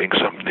describing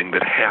something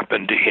that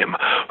happened to him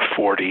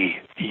 40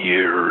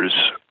 years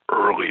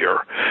earlier.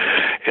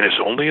 And it's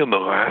only in the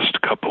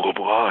last couple of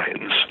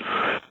lines,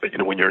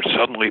 when you're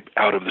suddenly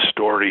out of the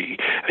story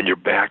and you're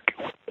back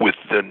with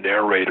the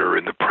narrator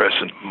in the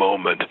present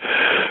moment,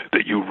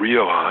 that you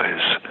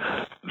realize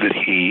that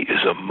he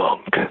is a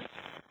monk.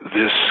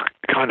 This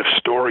kind of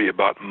story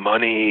about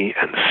money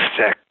and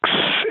sex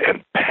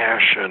and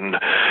passion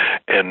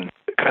and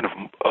kind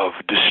of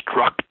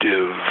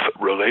destructive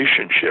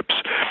relationships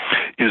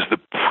is the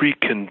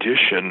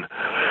precondition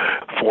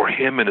for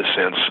him, in a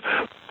sense,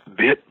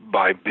 bit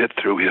by bit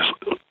through his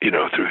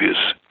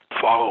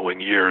following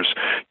years,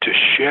 to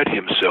shed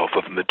himself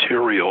of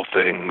material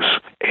things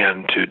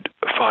and to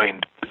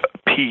find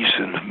peace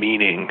and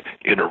meaning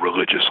in a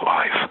religious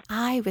life.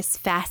 I was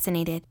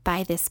fascinated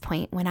by this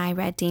point when I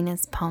read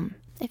Dana's poem.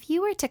 If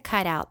you were to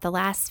cut out the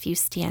last few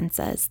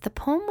stanzas, the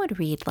poem would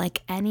read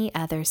like any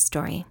other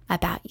story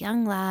about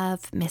young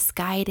love,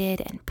 misguided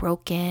and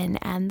broken,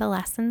 and the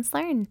lessons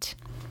learned.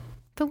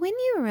 But when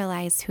you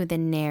realize who the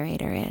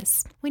narrator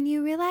is, when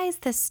you realize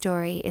the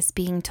story is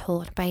being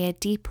told by a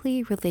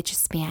deeply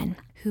religious man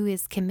who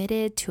is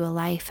committed to a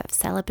life of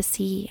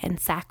celibacy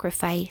and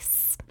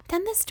sacrifice,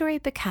 then the story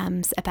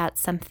becomes about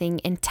something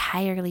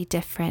entirely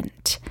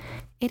different.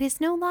 It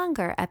is no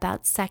longer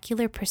about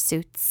secular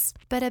pursuits,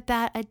 but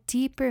about a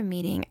deeper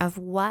meaning of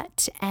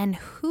what and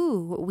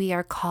who we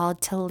are called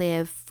to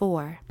live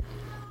for.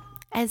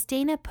 As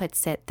Dana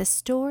puts it, the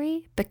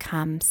story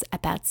becomes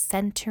about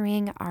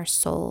centering our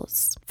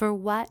souls for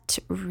what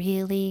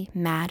really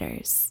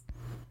matters.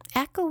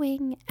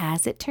 Echoing,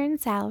 as it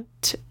turns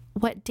out,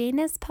 what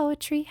Dana's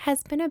poetry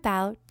has been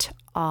about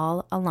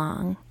all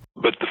along.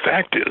 But the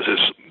fact is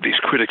these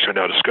critics are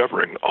now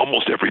discovering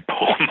almost every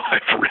poem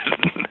I've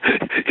written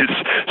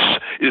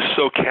is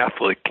so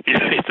Catholic,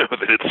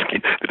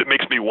 that it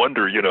makes me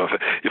wonder,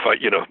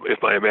 if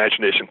my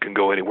imagination can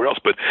go anywhere else.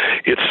 But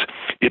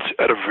it's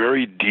at a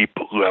very deep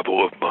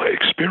level of my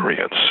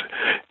experience,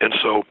 and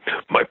so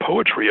my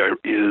poetry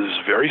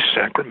is very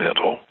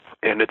sacramental,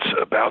 and it's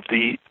about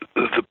the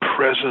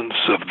presence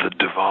of the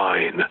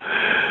divine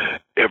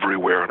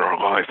everywhere in our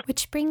life.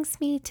 Which brings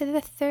me to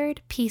the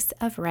third piece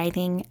of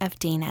writing of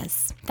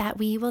Dana's that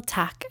we will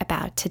talk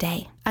about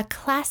today. A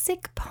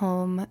classic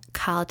poem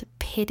called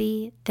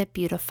Pity the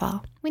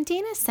Beautiful. When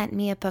Dana sent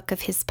me a book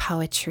of his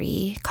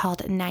poetry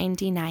called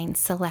 99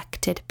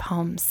 Selected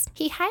Poems,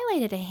 he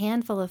highlighted a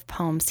handful of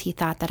poems he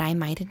thought that I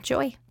might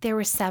enjoy. There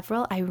were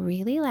several I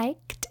really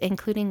liked,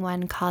 including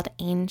one called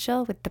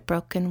Angel with the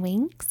Broken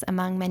Wings,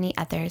 among many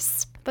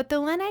others. But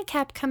the one I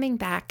kept coming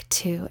back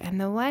to, and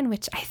the one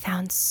which I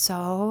found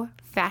so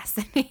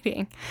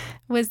fascinating,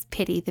 was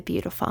Pity the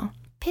Beautiful.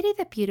 Pity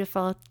the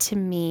Beautiful, to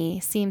me,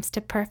 seems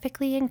to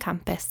perfectly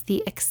encompass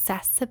the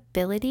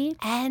accessibility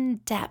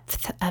and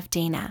depth of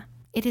Dana.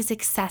 It is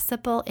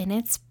accessible in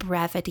its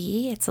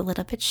brevity. It's a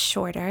little bit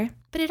shorter,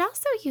 but it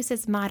also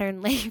uses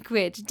modern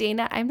language.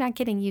 Dana, I'm not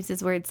kidding,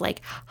 uses words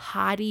like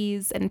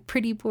hotties and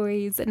pretty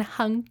boys and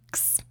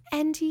hunks.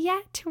 And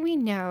yet we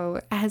know,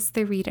 as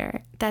the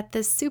reader, that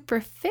the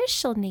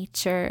superficial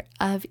nature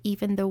of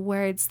even the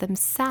words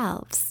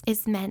themselves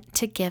is meant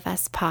to give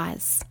us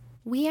pause.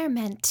 We are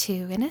meant to,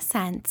 in a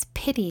sense,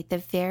 pity the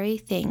very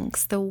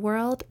things the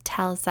world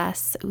tells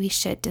us we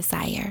should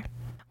desire.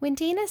 When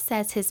Dana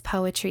says his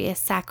poetry is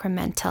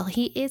sacramental,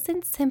 he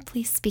isn't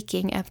simply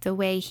speaking of the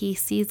way he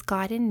sees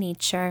God in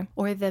nature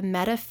or the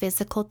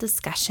metaphysical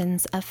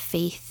discussions of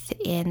faith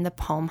in the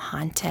poem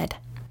Haunted.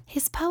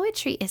 His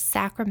poetry is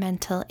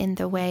sacramental in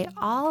the way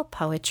all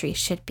poetry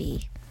should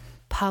be.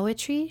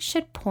 Poetry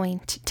should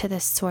point to the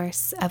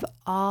source of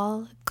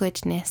all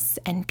goodness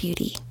and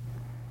beauty.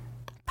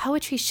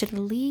 Poetry should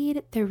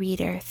lead the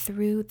reader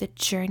through the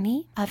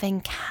journey of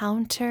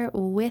encounter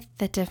with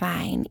the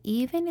divine,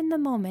 even in the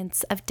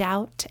moments of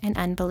doubt and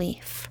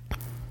unbelief.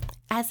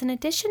 As an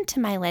addition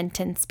to my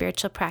Lenten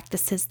spiritual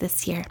practices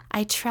this year,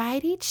 I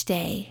tried each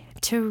day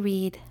to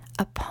read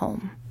a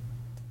poem.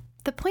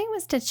 The point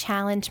was to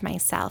challenge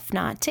myself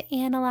not to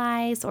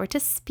analyze or to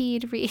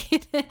speed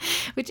read,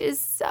 which is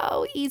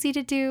so easy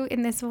to do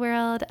in this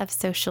world of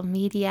social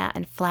media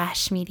and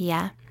flash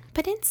media.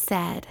 But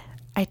instead,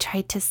 I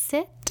tried to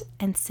sit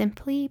and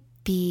simply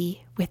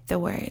be with the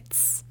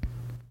words.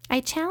 I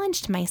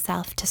challenged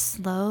myself to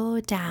slow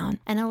down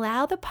and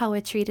allow the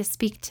poetry to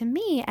speak to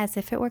me as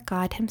if it were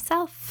God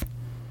himself.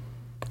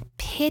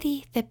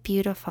 Pity the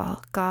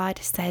beautiful, God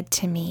said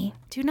to me.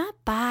 Do not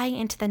buy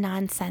into the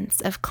nonsense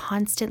of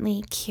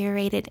constantly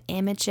curated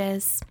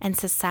images and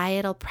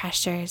societal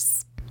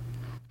pressures,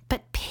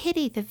 but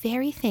pity the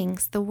very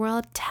things the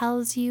world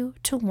tells you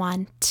to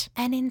want,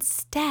 and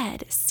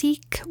instead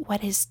seek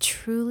what is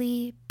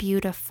truly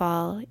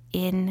beautiful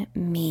in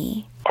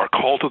me. Our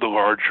call to the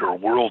larger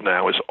world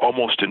now is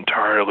almost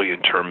entirely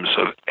in terms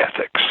of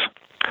ethics.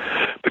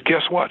 But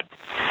guess what?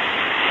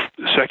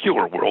 The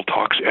secular world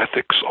talks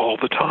ethics all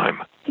the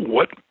time.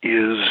 What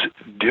is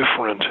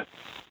different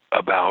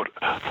about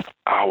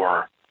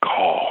our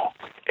call?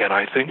 And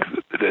I think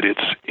that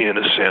it's, in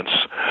a sense,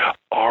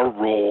 our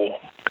role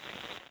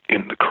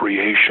in the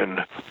creation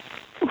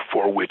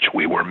for which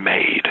we were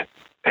made,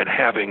 and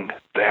having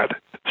that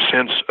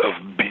sense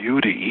of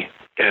beauty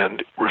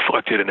and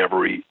reflected in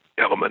every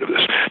element of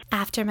this.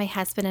 After my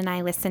husband and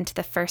I listened to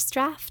the first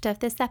draft of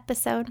this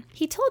episode,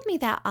 he told me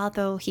that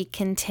although he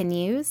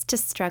continues to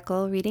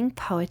struggle reading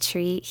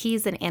poetry,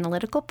 he's an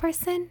analytical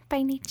person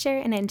by nature,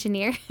 an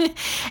engineer,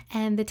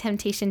 and the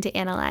temptation to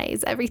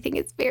analyze everything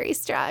is very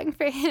strong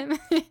for him.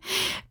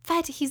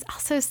 But he's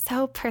also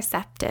so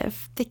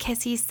perceptive,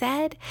 because he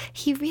said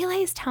he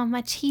realized how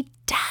much he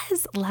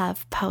does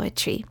love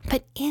poetry,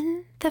 but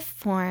in the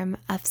form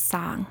of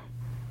song.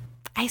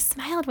 I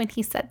smiled when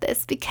he said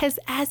this because,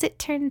 as it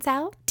turns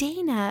out,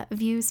 Dana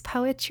views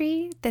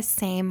poetry the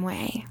same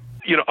way.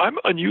 You know, I'm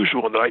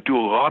unusual in that I do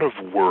a lot of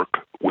work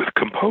with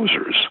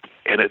composers,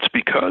 and it's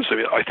because,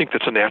 I think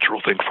that's a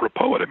natural thing for a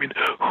poet.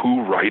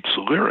 Who writes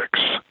lyrics?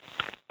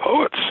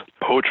 Poets.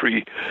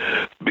 Poetry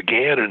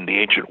began in the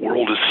ancient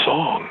world as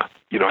song.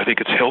 I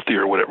think it's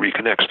healthier when it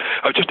reconnects.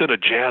 I've just done a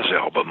jazz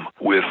album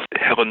with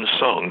Helen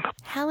Sung.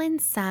 Helen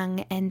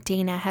Sung and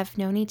Dana have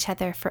known each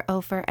other for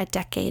over a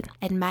decade,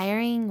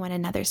 admiring one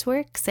another's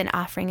works and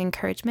offering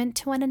encouragement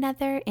to one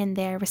another in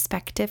their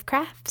respective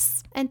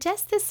crafts. And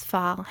just this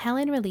fall,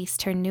 Helen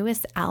released her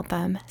newest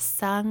album,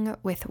 Sung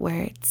with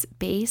Words,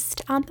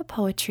 based on the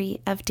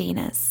poetry of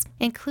Dana's,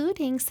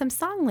 including some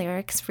song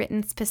lyrics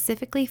written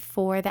specifically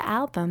for the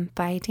album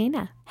by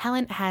Dana.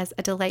 Helen has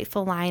a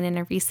delightful line in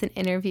a recent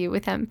interview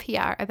with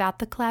NPR about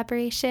the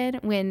collaboration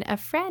when a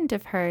friend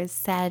of hers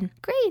said,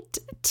 "Great,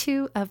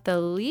 two of the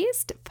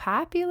least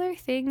popular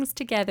things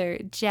together,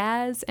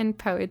 jazz and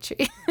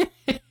poetry."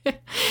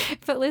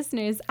 But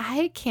listeners,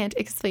 I can't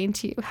explain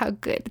to you how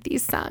good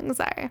these songs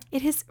are.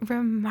 It is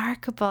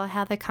remarkable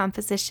how the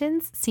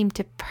compositions seem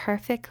to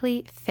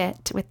perfectly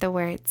fit with the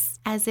words,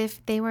 as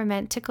if they were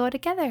meant to go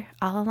together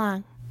all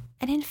along.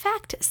 And in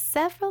fact,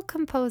 several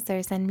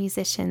composers and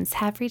musicians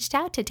have reached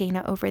out to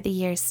Dana over the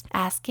years,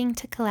 asking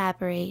to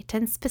collaborate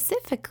and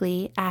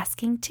specifically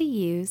asking to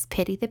use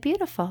Pity the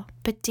Beautiful.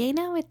 But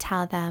Dana would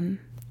tell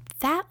them,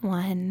 that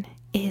one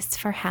is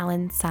for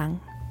Helen Sung.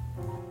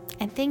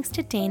 And thanks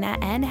to Dana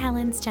and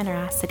Helen's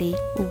generosity,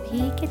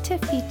 we get to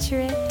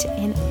feature it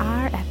in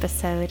our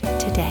episode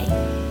today.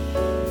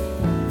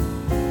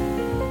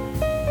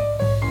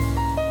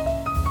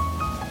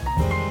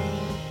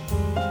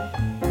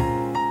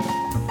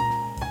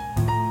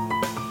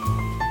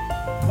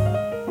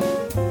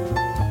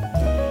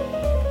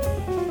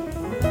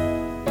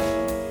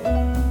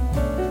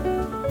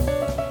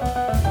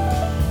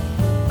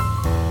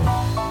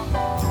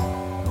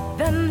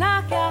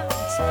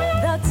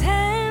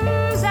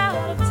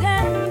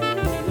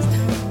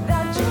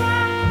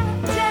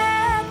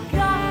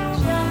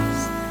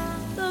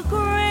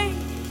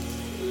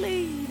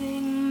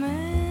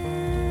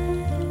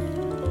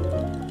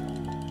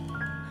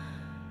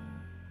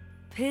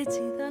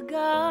 Pity the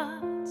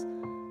gods,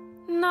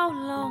 no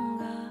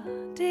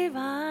longer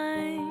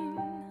divine.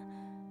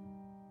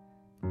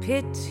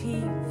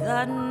 Pity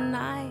the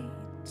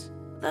night,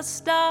 the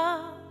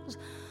stars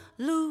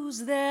lose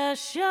their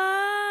shine.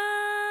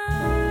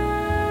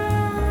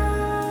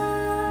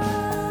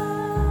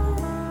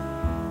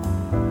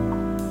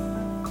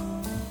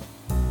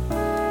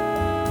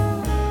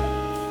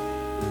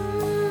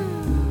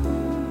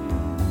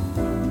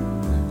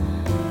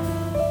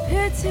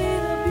 Pity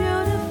the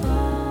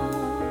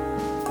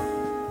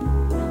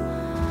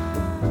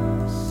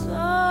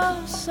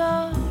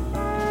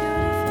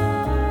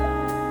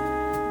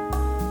so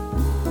beautiful.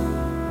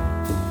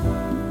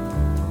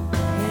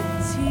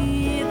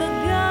 Pity the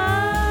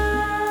gods.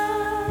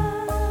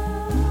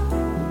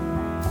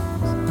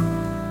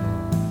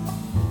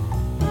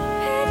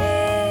 Pity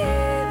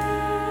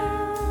them.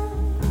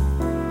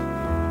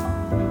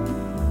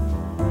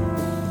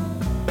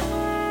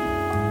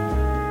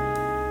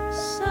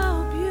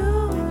 So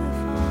beautiful.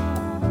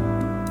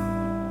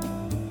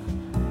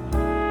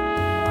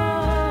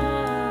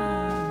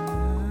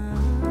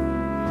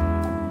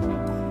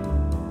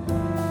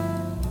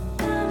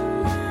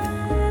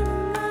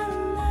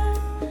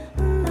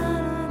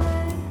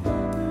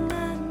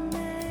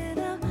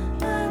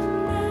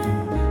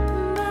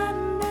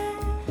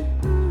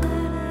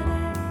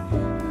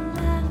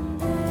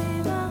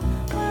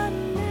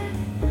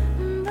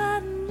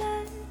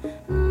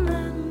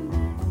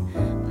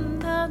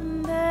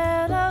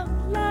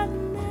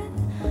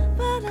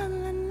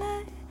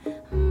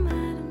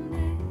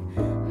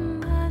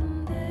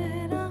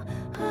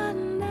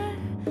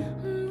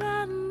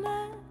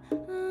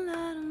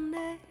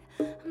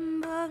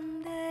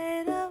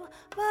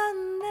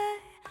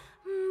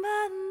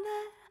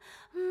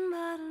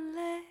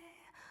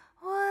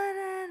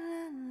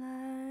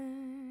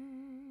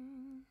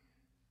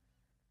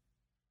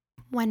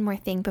 One more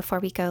thing before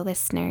we go,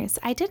 listeners.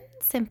 I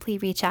didn't simply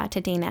reach out to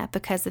Dana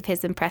because of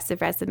his impressive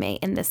resume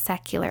in the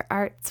secular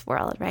arts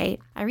world, right?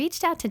 I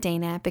reached out to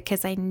Dana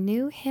because I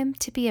knew him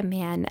to be a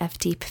man of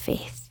deep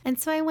faith. And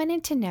so I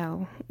wanted to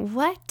know,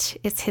 what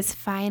is his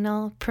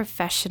final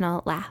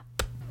professional lap?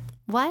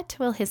 What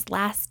will his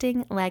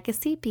lasting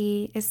legacy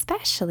be,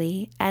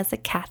 especially as a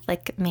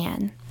Catholic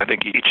man? I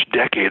think each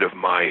decade of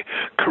my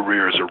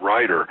career as a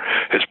writer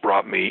has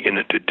brought me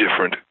into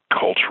different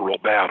cultural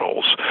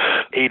battles.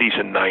 80s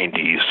and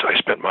 90s, I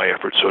spent my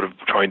efforts sort of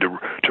trying to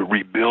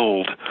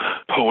rebuild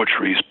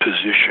poetry's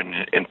position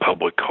in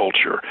public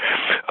culture.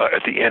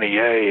 At the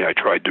NEA, I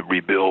tried to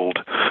rebuild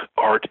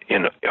art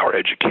in our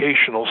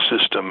educational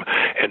system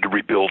and to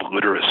rebuild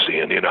literacy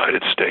in the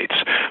United States.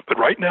 But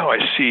right now I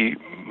see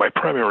my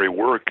primary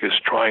work is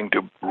trying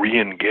to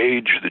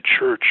re-engage the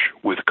church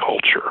with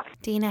culture.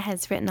 Dana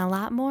has written a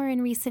lot more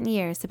in recent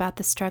years about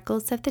the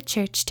struggles of the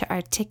church to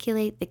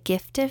articulate the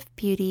gift of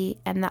beauty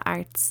and the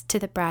arts to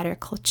the broader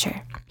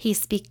culture. He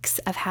speaks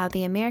of how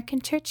the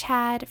American church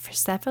had, for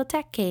several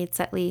decades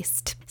at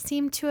least,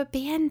 seemed to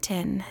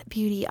abandon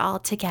beauty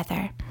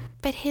altogether.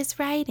 But his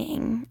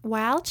writing,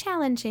 while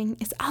challenging,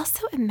 is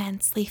also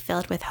immensely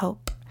filled with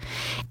hope.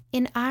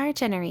 In our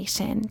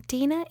generation,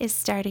 Dana is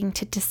starting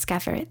to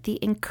discover the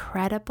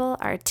incredible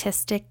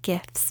artistic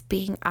gifts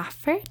being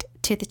offered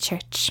to the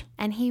church,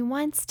 and he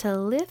wants to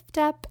lift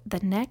up the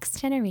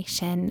next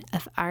generation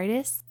of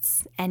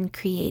artists and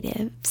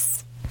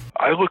creatives.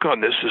 I look on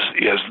this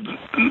as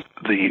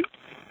the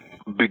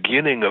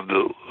beginning of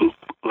the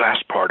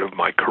last part of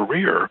my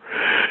career,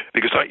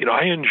 because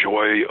I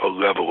enjoy a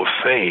level of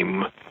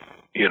fame,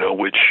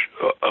 which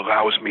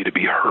allows me to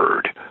be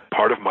heard.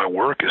 Part of my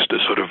work is to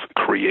sort of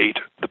create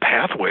the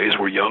pathways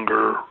where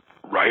younger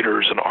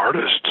writers and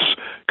artists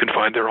can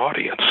find their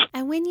audience.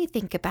 And when you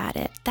think about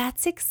it,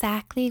 that's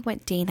exactly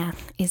what Dana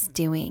is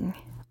doing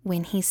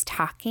when he's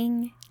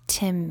talking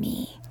to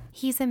me.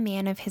 He's a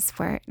man of his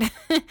word,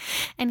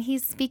 and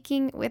he's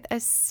speaking with a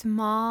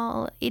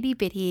small,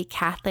 itty-bitty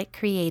Catholic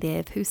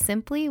creative who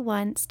simply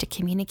wants to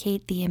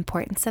communicate the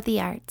importance of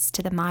the arts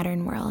to the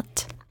modern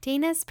world.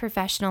 Dana's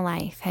professional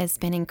life has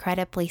been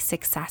incredibly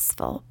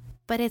successful,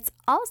 but it's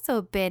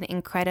also been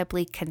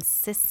incredibly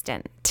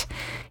consistent.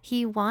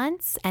 He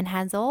wants and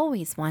has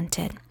always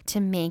wanted to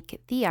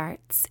make the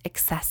arts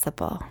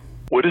accessible.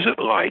 What is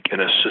it like in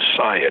a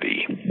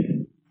society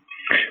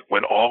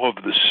when all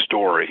of the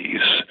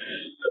stories,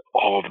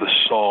 all of the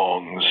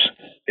songs,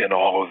 and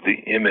all of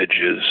the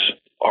images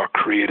are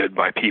created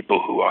by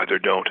people who either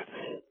don't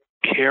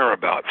care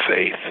about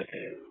faith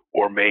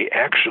or may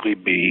actually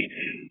be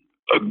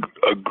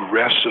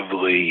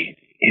aggressively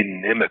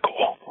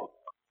inimical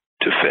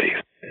to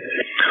faith?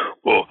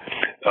 Well,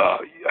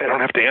 I don't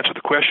have to answer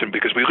the question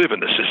because we live in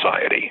this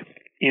society.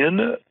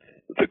 In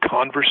the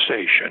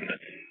conversation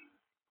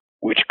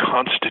which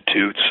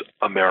constitutes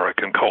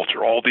American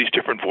culture, all these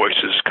different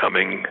voices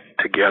coming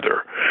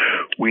together,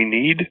 we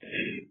need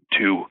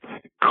to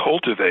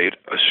cultivate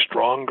a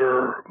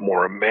stronger,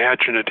 more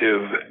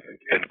imaginative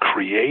and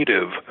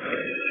creative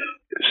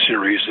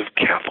series of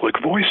Catholic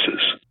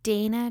voices.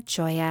 Dana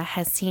Gioia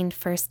has seen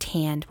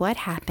firsthand what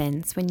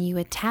happens when you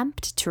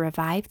attempt to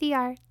revive the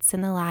arts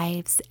in the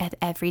lives of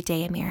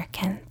everyday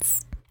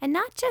Americans. And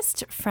not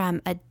just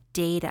from a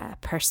data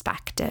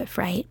perspective,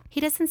 right? He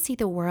doesn't see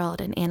the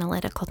world in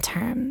analytical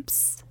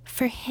terms.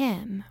 For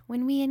him,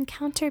 when we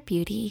encounter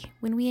beauty,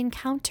 when we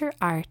encounter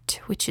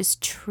art which is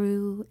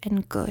true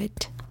and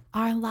good,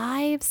 our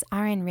lives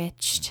are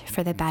enriched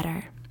for the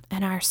better,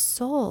 and our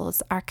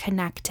souls are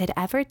connected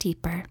ever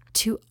deeper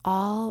to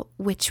all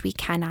which we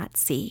cannot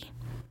see.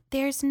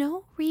 There's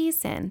no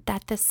reason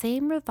that the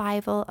same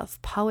revival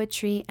of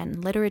poetry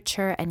and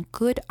literature and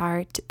good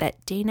art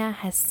that Dana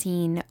has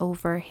seen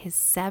over his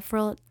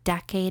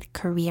several-decade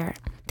career,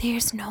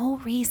 there's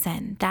no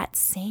reason that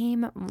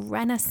same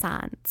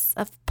renaissance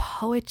of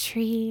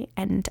poetry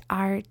and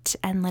art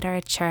and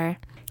literature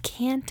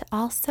can't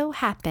also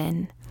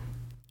happen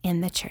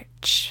in the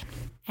church.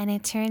 And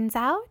it turns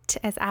out,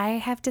 as I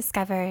have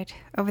discovered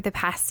over the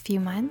past few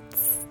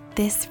months,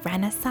 this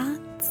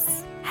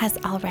renaissance has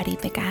already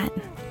begun.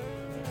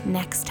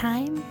 Next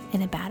time,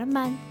 in about a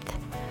month,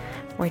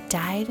 we're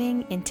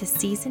diving into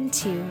season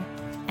 2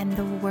 and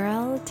the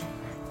world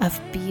of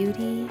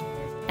beauty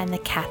and the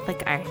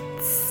Catholic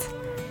arts.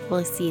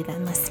 We'll see you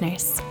then,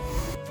 listeners.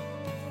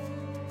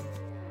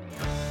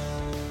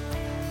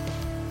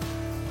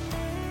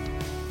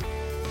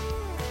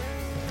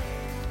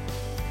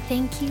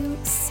 Thank you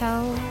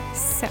so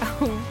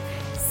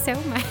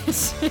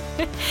much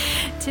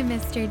to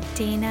Mr.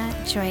 Dana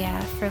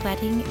Gioia for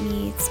letting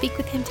me speak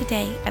with him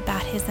today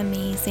about his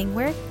amazing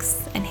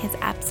works and his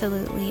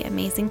absolutely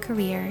amazing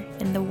career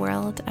in the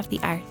world of the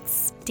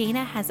arts.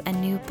 Dana has a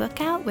new book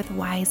out with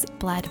Wise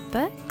Blood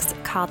Books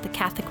called The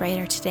Catholic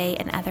Writer Today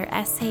and Other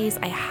Essays.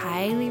 I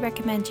highly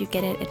recommend you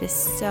get it. It is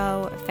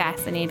so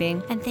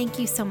fascinating. And thank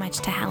you so much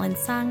to Helen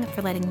Sung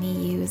for letting me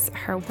use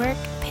her work,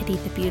 Pity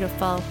the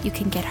Beautiful. You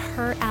can get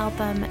her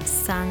album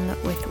Sung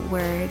with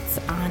Words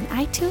on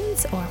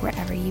iTunes or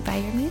wherever you buy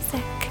your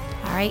music.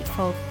 All right,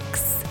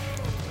 folks,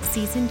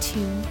 season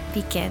 2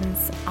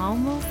 begins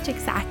almost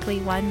exactly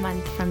 1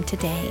 month from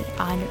today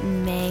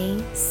on May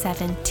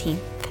 17th.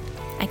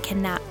 I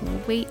cannot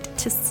wait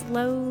to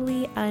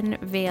slowly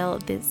unveil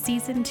this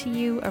season to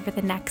you over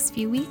the next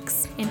few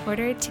weeks. In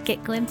order to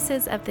get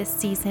glimpses of this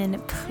season,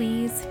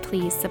 please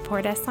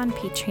support us on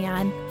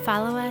Patreon,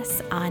 follow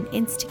us on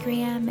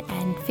Instagram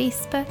and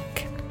Facebook,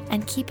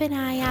 and keep an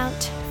eye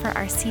out for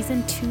our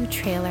season 2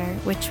 trailer,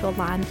 which will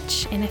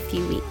launch in a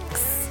few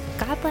weeks.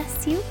 God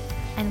bless you,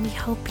 and we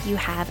hope you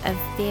have a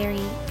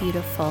very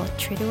beautiful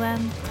Triduum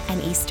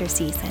and Easter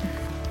season.